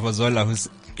 City of Azola.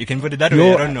 You can put it that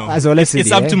way. I don't know. Azola city,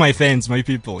 it's up to my fans, my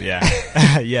people.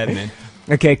 Yeah. Yeah, man.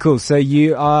 Okay, cool. So are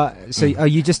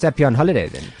you just up here on holiday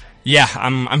then? Yeah,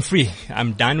 I'm free.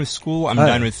 I'm done with school. I'm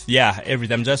done with,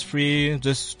 everything. I'm just free,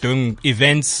 just doing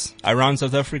events around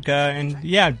South Africa and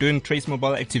doing Trace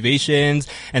Mobile activations.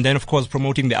 And then of course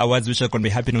promoting the awards which are going to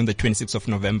be happening on the 26th of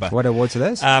November. What awards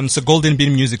are those? So Golden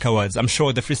Bean Music Awards. I'm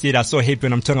sure the Free State are so happy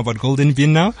when I'm talking about Golden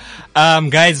Bean now.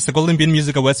 Guys, it's the Golden Bean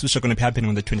Music Awards which are going to be happening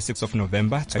on the 26th of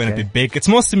November. It's going to be big. It's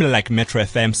more similar like Metro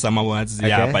FM Summer Awards.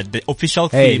 Yeah, but the official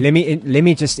theme. Hey, let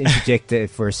me just interject there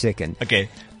for a second. Okay.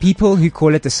 People who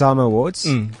call it the Sama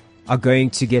Awards are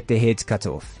going to get their heads cut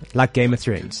off, like Game of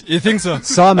Thrones. You think so?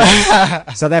 Sama,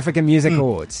 South African Music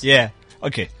Awards. Yeah.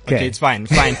 Okay, it's fine.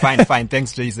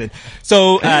 Thanks, Jason.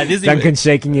 So, this Duncan's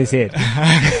shaking his head.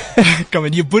 Come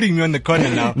on, you're putting me on the corner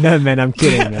now. No, man, I'm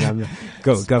kidding, man.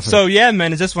 Go for it. So, yeah,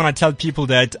 man, I just want to tell people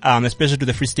that, especially to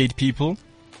the Free State people,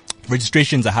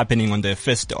 registrations are happening on the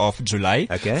 1st of July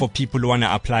for people who want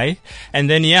to apply. And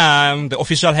then, the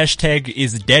official hashtag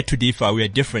is Dare to Differ. We are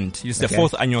different. It's the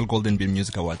 4th annual Golden Bean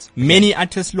Music Awards. Many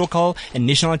artists, local and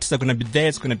national artists are going to be there.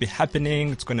 It's going to be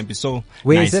happening. It's going to be so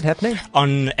Where nice. is it happening?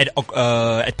 At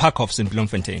Parkhoffs in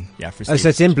Bloemfontein. Yeah, Free State. Oh, so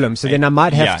it's in Bloem. So then I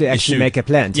might have to actually make a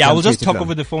plan. Yeah, we'll just talk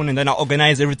over the phone and then I'll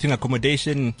organize everything,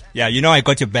 accommodation. Yeah, I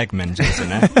got your back, man,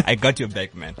 Jason. I got your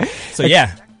back, man. So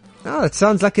Oh, it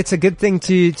sounds like it's a good thing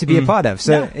to be a part of.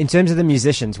 So in terms of the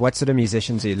musicians, what sort of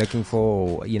musicians are you looking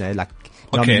for? Like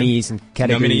nominees and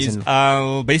categories?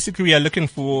 Basically we are looking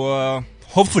for,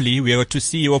 hopefully we are to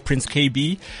see your Prince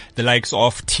KB, the likes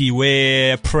of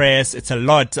T-Way, Press. It's a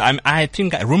lot. I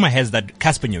think rumor has that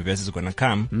Casper Nyovest is going to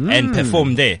come and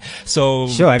perform there. So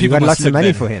sure, have you got lots of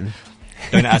money for him?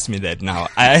 Don't ask me that now.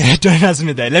 Don't ask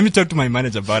me that. Let me talk to my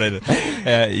manager about it.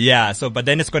 But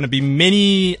then it's going to be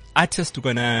many artists who are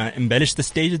going to embellish the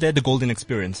stage there, the golden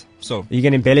experience. So you're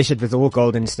going to embellish it with all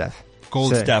golden stuff.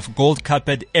 Gold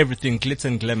carpet, everything, glitz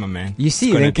and glamour, man. You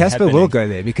see, then Casper will go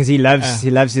there because he loves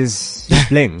his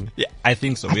bling. Yeah, I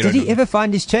think so. Did he ever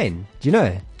find his chain? Do you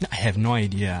know? I have no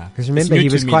idea. Because remember, he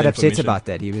was quite upset about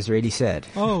that. He was really sad.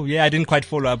 Oh, yeah, I didn't quite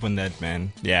follow up on that,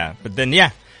 man. Yeah, but then,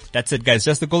 that's it, guys.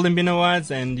 Just the Golden Bean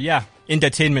Awards and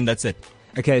entertainment. That's it.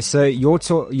 Okay, so your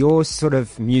sort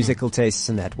of musical tastes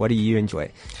and that. What do you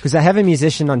enjoy? Because I have a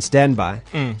musician on standby.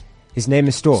 His name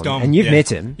is Storm, and you've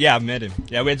met him. Yeah, I've met him.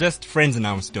 Yeah, we're just friends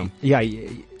now, Storm. Yeah,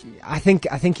 I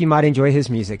think you might enjoy his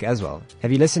music as well.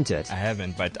 Have you listened to it? I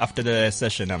haven't, but after the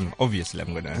session, I'm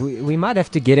gonna. We might have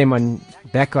to get him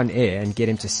back on air and get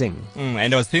him to sing.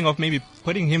 And I was thinking of maybe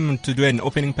putting him to do an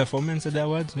opening performance at the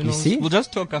awards. You see? We'll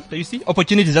just talk after. You see,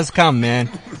 opportunities just come, man.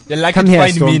 They're like come to here,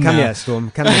 find Storm. me Come now. here,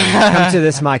 Storm. Come here. Come to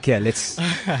this mic here. Let's.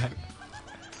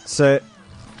 So,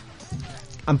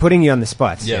 I'm putting you on the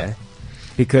spot. Yeah.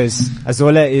 Because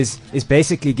Azola is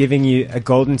basically giving you a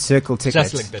golden circle ticket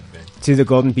just like that, man. to the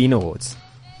Golden Bean Awards.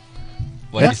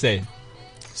 What did you say?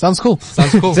 Sounds cool.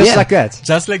 Just like that.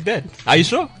 Just like that. Are you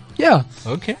sure? Yeah.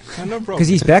 Okay. No problem. Because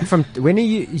he's back from, when are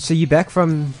you, so you back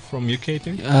from UK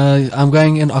too? I'm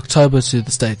going in October to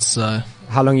the States, so.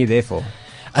 How long are you there for?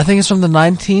 I think it's from the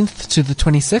 19th to the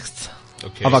 26th.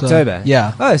 Okay. Of October?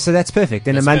 Yeah. Oh, so that's perfect.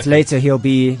 Then a month later he'll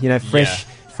be,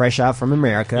 fresh out from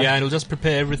America. Yeah, and we'll just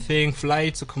prepare everything,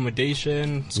 flights,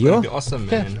 accommodation. It's going to be awesome,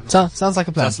 man. Sounds like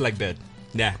a plan. Just like that.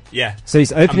 Yeah. So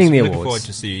he's opening the awards. Looking forward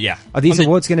to see, Are these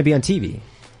awards going to be on TV?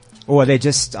 Or are they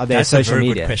social media? That's a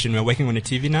very good question. We're working on a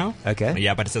TV now. Okay.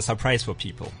 Yeah, but it's a surprise for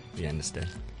people. You understand?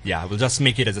 Yeah, we'll just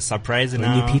make it as a surprise when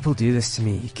now. you people do this to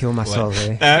me, you kill my soul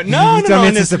there. No,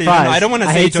 honestly. No, I don't want to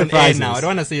say it on surprises. air now. I don't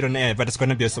want to say it on air, but it's going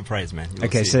to be a surprise, man.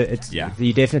 Okay, so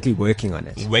you're definitely working on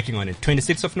it. Working on it.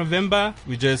 26th of November,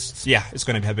 it's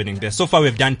going to be happening there. So far,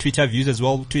 we've done Twitter views as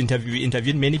well to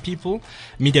interviewed many people,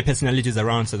 media personalities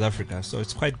around South Africa. So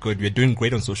it's quite good. We're doing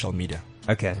great on social media.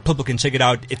 Okay. People can check it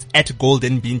out. It's at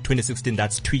Golden Bean 2016.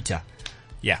 That's Twitter.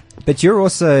 Yeah. But you're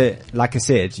also, like I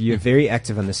said, you're very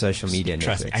active on the social media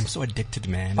networks. Trust me, I'm so addicted,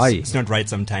 man. Are you? It's not right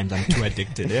sometimes. I'm too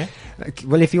addicted, yeah?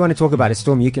 Well, if you want to talk about it,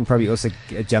 Storm, you can probably also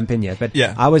jump in here. But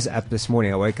yeah. I was up this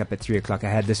morning. I woke up at 3 o'clock. I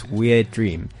had this weird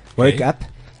dream. Woke up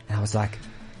and I was like,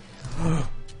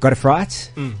 got a fright.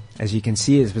 As you can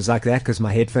see, it was like that because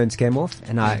my headphones came off,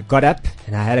 and I got up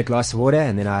and I had a glass of water,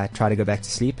 and then I tried to go back to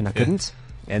sleep and I couldn't.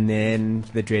 And then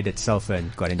the dreaded cell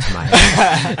phone got into my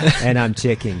head. And I'm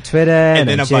checking Twitter, and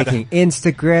I'm checking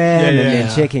Instagram, and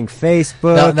then checking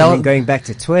Facebook, and then going back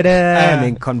to Twitter, and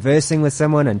then conversing with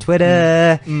someone on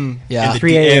Twitter. Yeah. And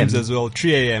 3 a.m. as well.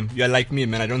 3 a.m. You're like me,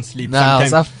 man. I don't sleep. No, I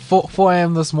was up 4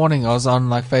 a.m. this morning. I was on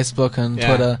like Facebook and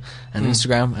Twitter and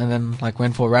Instagram, and then like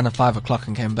went for a run at 5 o'clock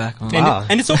and came back.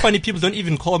 And it's so funny. People don't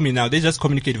even call me now. They just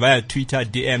communicate via Twitter,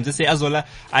 DMs. They say, Azola,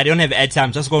 I don't have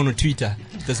airtime. Just go on Twitter.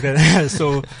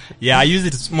 So, yeah, I use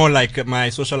it more like my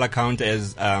social account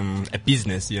as a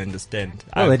business. You understand?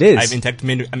 It is.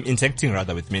 I'm interacting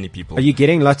rather with many people. Are you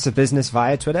getting lots of business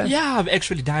via Twitter? Yeah, I've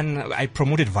actually I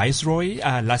promoted Viceroy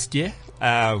last year.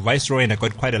 Viceroy, and I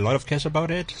got quite a lot of cash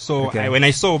about it. So when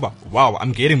I saw, wow,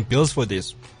 I'm getting bills for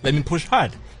this, let me push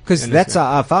hard. Because that's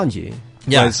how I found you.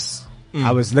 Yeah.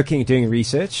 I was doing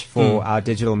research for our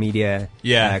digital media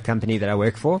company that I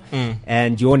work for,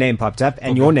 and your name popped up,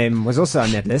 and your name was also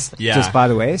on that list, just by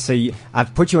the way. So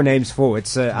I've put your names forward,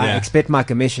 so I expect my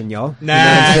commission, y'all. No,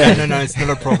 it's not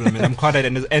a problem. And I'm quite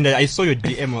and I saw your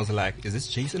DM, I was like, is this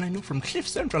Jason I know from Cliff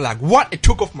Central? Like, what? It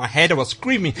took off my head. I was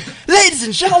screaming, ladies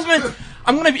and gentlemen,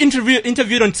 I'm going to be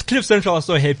interviewed on Cliff Central. I was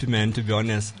so happy, man, to be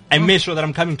honest. I made sure that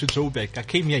I'm coming to Joburg. I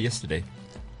came here yesterday.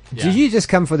 Yeah. Did you just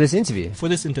come for this interview? For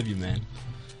this interview, man.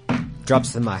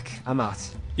 Drops the mic. I'm out.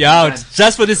 Yeah,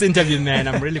 just for this interview, man.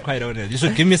 I'm really quite honored. You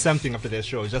should give me something after the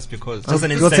show, just because. Just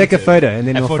we'll take a photo and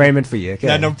then we'll frame it for you.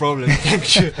 Okay. No problem.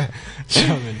 Thank you.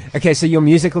 Okay, so your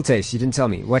musical taste. You didn't tell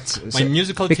me my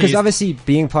musical taste. Because taste, obviously,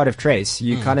 being part of Trace,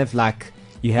 you kind of like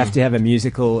you have to have a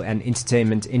musical and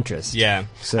entertainment interest. Yeah.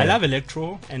 So I love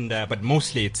electro, but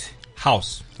mostly it's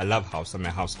house. I love house. I'm a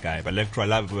house guy. But electro, I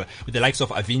love with the likes of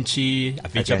Avicii.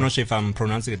 I'm not sure if I'm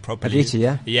pronouncing it properly. Avicii,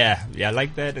 yeah? Yeah, I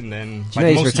like that. And then... Do you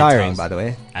know he's retiring, by the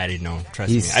way? I didn't know.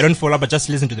 Trust me. I don't follow, but just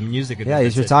listen to the music.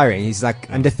 He's retiring. He's like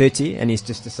under 30, and he's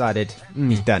just decided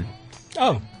he's done.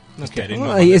 Oh, okay.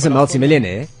 Well, he is a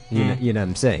multimillionaire. You know what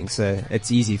I'm saying? So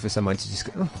it's easy for someone to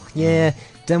just go,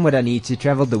 done what I need to,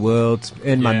 traveled the world,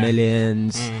 earned my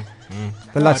millions.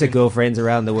 But lots of girlfriends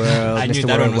around the world. I Mr. knew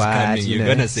that one was Worldwide, coming. You're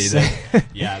gonna say that.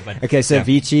 Yeah, but okay. So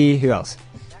Avicii, who else?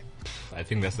 I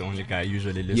think that's the only guy I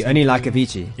usually listen. You only like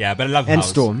Avicii? Yeah, but I love and house.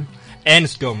 Storm. And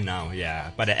Storm now,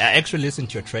 yeah. But I actually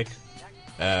listened to your track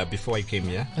before I came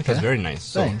here. It was very nice.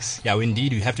 So, thanks. Yeah,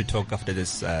 indeed, we have to talk after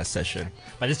this session.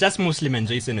 But it's just Muslim and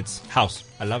Jason. It's house.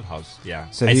 I love house. Yeah,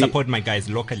 so I support my guys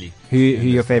locally. Who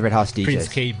your favorite house DJs? Prince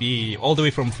KB, all the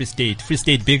way from Free State. Free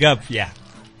State, big up. Yeah.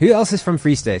 Who else is from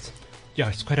Free State? Yeah,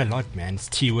 it's quite a lot, man. It's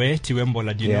Tiwe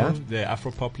Mbola, do you know? The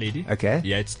Afro-pop lady. Okay.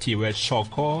 Yeah, it's Tiwe,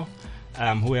 Choco.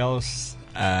 Who else?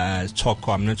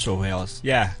 Choco, I'm not sure who else.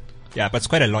 Yeah, but it's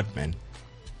quite a lot, man.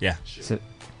 Yeah. So,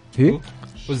 who?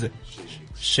 Who's it?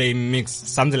 Shay Mix,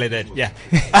 something like that. Yeah.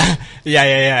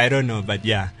 I don't know, but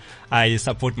yeah. I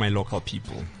support my local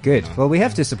people. Good. Well, we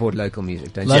have to support local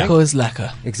music, don't you? Local is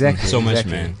lacquer. Exactly. So much,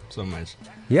 man. So much.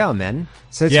 Yeah, man.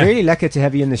 So it's really lucky to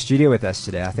have you in the studio with us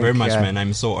today. I think very much, man.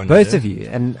 I'm so honored. Both of you,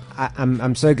 and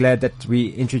I'm so glad that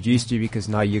we introduced you because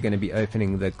now you're going to be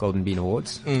opening the Golden Bean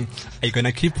Awards. Are you going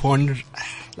to keep on?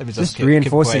 Let me just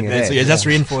reinforcing it. So you're just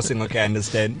reinforcing. Okay, I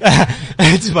understand.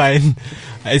 It's fine.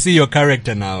 I see your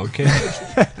character now. Okay.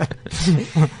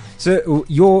 So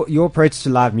your approach to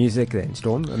live music then,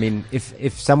 Storm? I mean,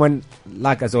 if someone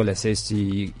like Azola says to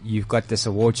you, you've got this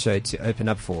award show to open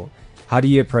up for, how do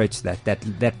you approach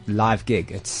that live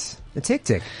gig? It's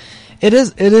hectic. It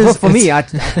is. Well, for me, I'd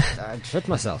shit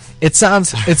myself. It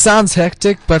sounds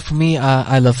hectic, but for me,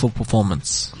 I love full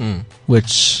performance,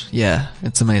 which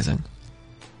it's amazing.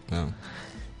 No.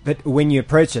 But when you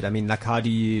approach it, I mean, like, what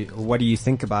do you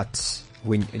think about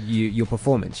when your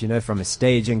performance, from a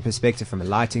staging perspective, from a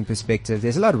lighting perspective?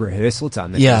 There's a lot of rehearsal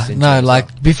time.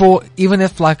 Before, even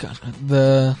if like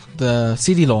the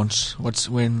CD launch,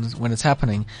 when it's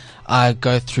happening, I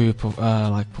go through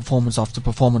like performance after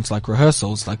performance, like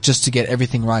rehearsals, like just to get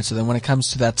everything right. So then when it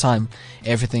comes to that time,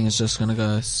 everything is just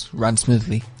gonna run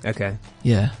smoothly. Okay.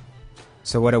 Yeah.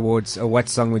 So what awards or what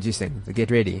song would you sing? The Get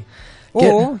Ready,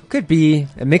 or could be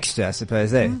a mixture, I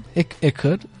suppose. It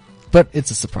could. But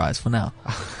it's a surprise for now.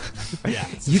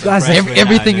 You guys,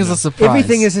 everything is a surprise.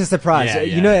 Everything is a surprise.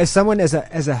 Yeah. As someone, as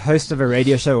a host of a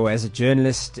radio show or as a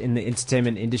journalist in the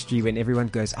entertainment industry, when everyone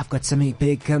goes, "I've got something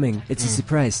big coming," it's a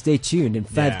surprise. Stay tuned. In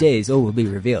 5 days, all will be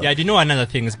revealed. Yeah, do you know another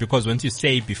thing is because once you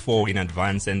say it before in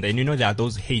advance, and then there are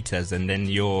those haters, and then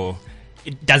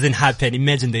it doesn't happen.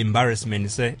 Imagine the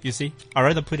embarrassment. You see, I'd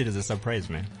rather put it as a surprise,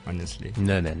 man. Honestly.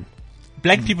 No, man.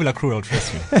 Black people are cruel,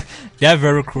 trust me. They are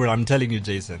very cruel, I'm telling you,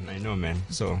 Jason. I know, man.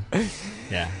 So,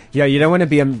 yeah. Yeah, you don't want to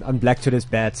be on Black Twitter's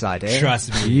bad side, eh?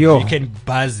 Trust me. Yo. You can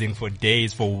buzzing for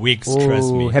days, for weeks,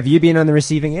 trust me. Have you been on the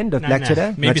receiving end of Black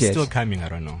Twitter? Maybe it's still coming, I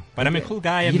don't know. But I'm a cool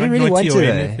guy, I'm you not don't really naughty want or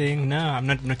to, anything. No, I'm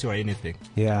not naughty or anything.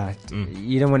 Yeah,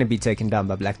 you don't want to be taken down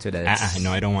by Black Twitter.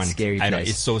 No, I don't want scary it. place.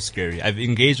 It's so scary. I've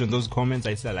engaged on those comments,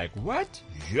 I say like, what?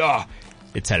 Yeah.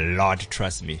 It's a lot,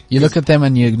 trust me. You look at them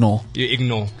and you ignore. You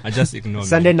ignore. I just ignore.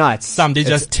 Sunday nights. They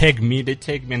just tag me,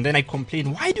 and then I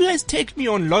complain. Why do you guys take me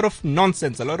on a lot of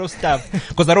nonsense, a lot of stuff?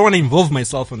 Because I don't want to involve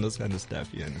myself in this kind of stuff,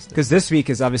 you understand? Because this week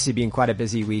has obviously been quite a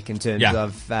busy week in terms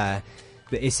of the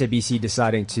SABC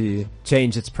deciding to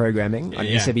change its programming on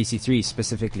SABC3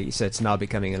 specifically, so it's now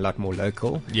becoming a lot more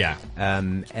local. Yeah.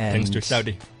 And thanks to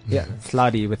Saudi. Yeah,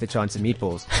 Cloudy with a chance of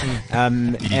meatballs.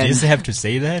 Did you just have to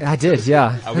say that? I did,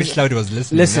 yeah. I wish Cloudy was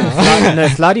listening. Listen, no,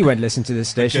 Cloudy won't listen to this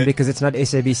station because it's not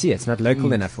SABC. It's not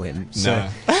local enough for him. So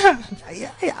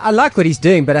I like what he's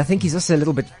doing, but I think he's also a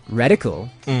little bit radical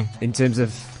in terms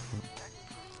of,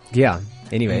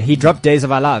 Anyway, he dropped Days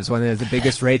of Our Lives, one of the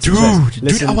biggest rates. Dude,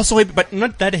 I was so happy, but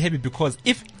not that happy because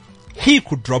if he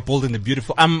could drop Bold and the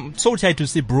Beautiful, I'm so tired to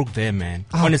see Brooke there, man.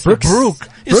 Honestly, Brooke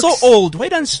is so old. Why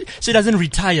doesn't she doesn't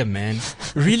retire, man?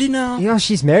 Really now? Yeah,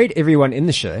 she's married everyone in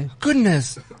the show.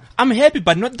 Goodness. I'm happy,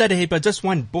 but not that happy. I just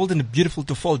want Bold and the Beautiful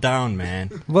to fall down,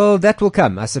 man. Well, that will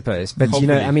come, I suppose. But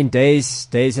hopefully. I mean, Days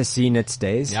has seen its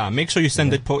days. Yeah, make sure you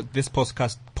send this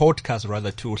podcast rather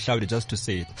to Shaudi just to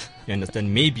say it. You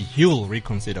understand? Maybe he'll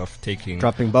reconsider of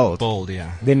dropping Bold. Bold,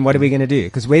 yeah. Then what are we going to do?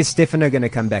 Because where's Stefano going to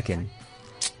come back in?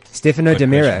 Stefano Di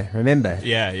Mera, remember?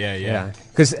 Yeah.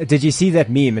 Because did you see that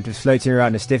meme? It was floating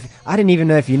around. I didn't even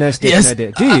know if you know Stefano. Yes,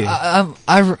 do you?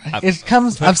 It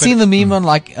comes. I've seen the meme on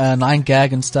like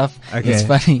 9gag and stuff. Okay. It's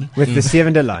funny with the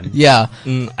 7 line. Yeah.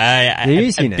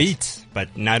 I beat.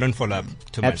 But no, I don't follow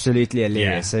too much. Absolutely hilarious.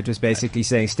 Yeah. So it was basically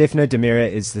saying Stefano Di Mera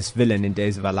is this villain in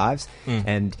Days of Our Lives,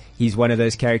 and he's one of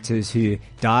those characters who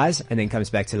dies and then comes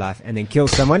back to life, and then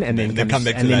kills someone, and then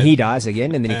he dies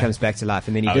again, and then he comes back to life,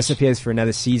 and then he disappears for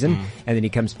another season, and then he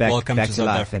comes back Welcome back to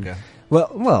life. Africa.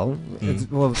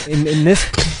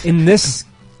 In this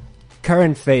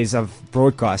current phase of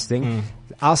broadcasting,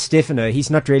 our Stefano, he's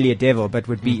not really a devil, but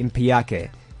would be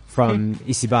Impiake from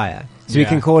Isibaya, so we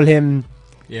can call him.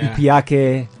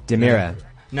 Ipiake Di Mera.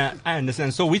 Now, I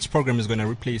understand. So which program is going to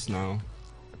replace now?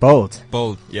 Bold,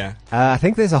 yeah. I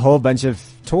think there's a whole bunch of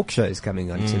talk shows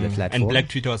coming onto the platform. And Black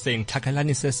Twitter was saying,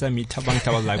 Takalani Sesame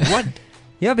Tabangta. Was like, what?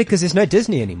 Yeah, because there's no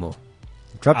Disney anymore.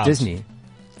 Drop Disney.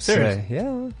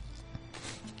 Serious?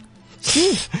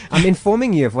 So, I'm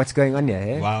informing you of what's going on here.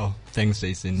 Eh? Wow. Thanks,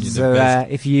 Jason. So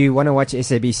if you want to watch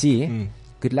SABC,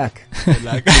 good luck. Good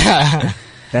luck.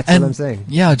 That's what I'm saying.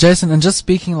 Yeah, Jason, and just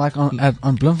speaking like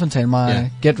on Bloemfontein,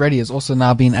 my Get Ready is also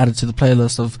now being added to the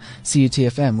playlist of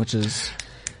CUTFM, which is...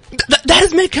 That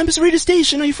is Mid Campus Radio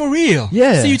Station, are you for real?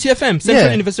 Yeah. CUTFM,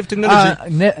 Central University of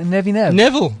Technology.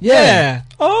 Neville. Yeah.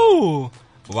 Oh.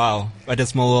 Wow. What a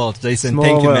small world. Jason,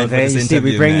 thank you, man, for this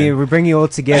interview, we bring you all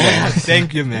together.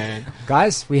 Thank you, man.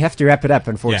 Guys, we have to wrap it up,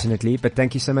 unfortunately, but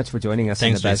thank you so much for joining us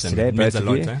on the bus today. Both of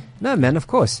you. No, man, of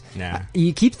course. Nah.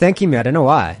 You keep thanking me. I don't know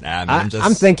why. Nah, man,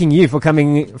 I'm thanking you for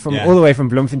coming from all the way from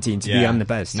Bloemfontein to be on the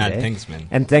bus today. Nah, thanks, man.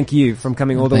 And thank you from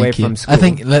coming all the way from school. I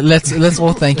think let's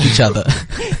all thank each other.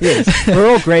 Yes, we're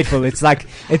all grateful. It's like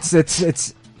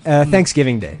it's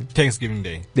Thanksgiving Day. Thanksgiving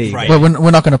Day. Well,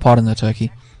 we're not going to pardon the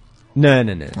turkey. No.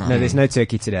 There's no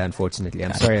turkey today, unfortunately.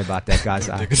 I'm sorry about that, guys.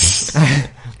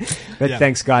 But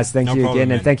thanks, guys. Thank you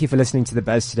again. And thank you for listening to The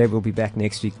Buzz today. We'll be back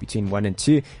next week between 1 and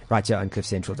 2 right here on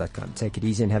cliffcentral.com. Take it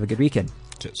easy and have a good weekend.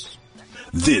 Cheers.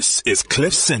 This is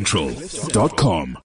cliffcentral.com.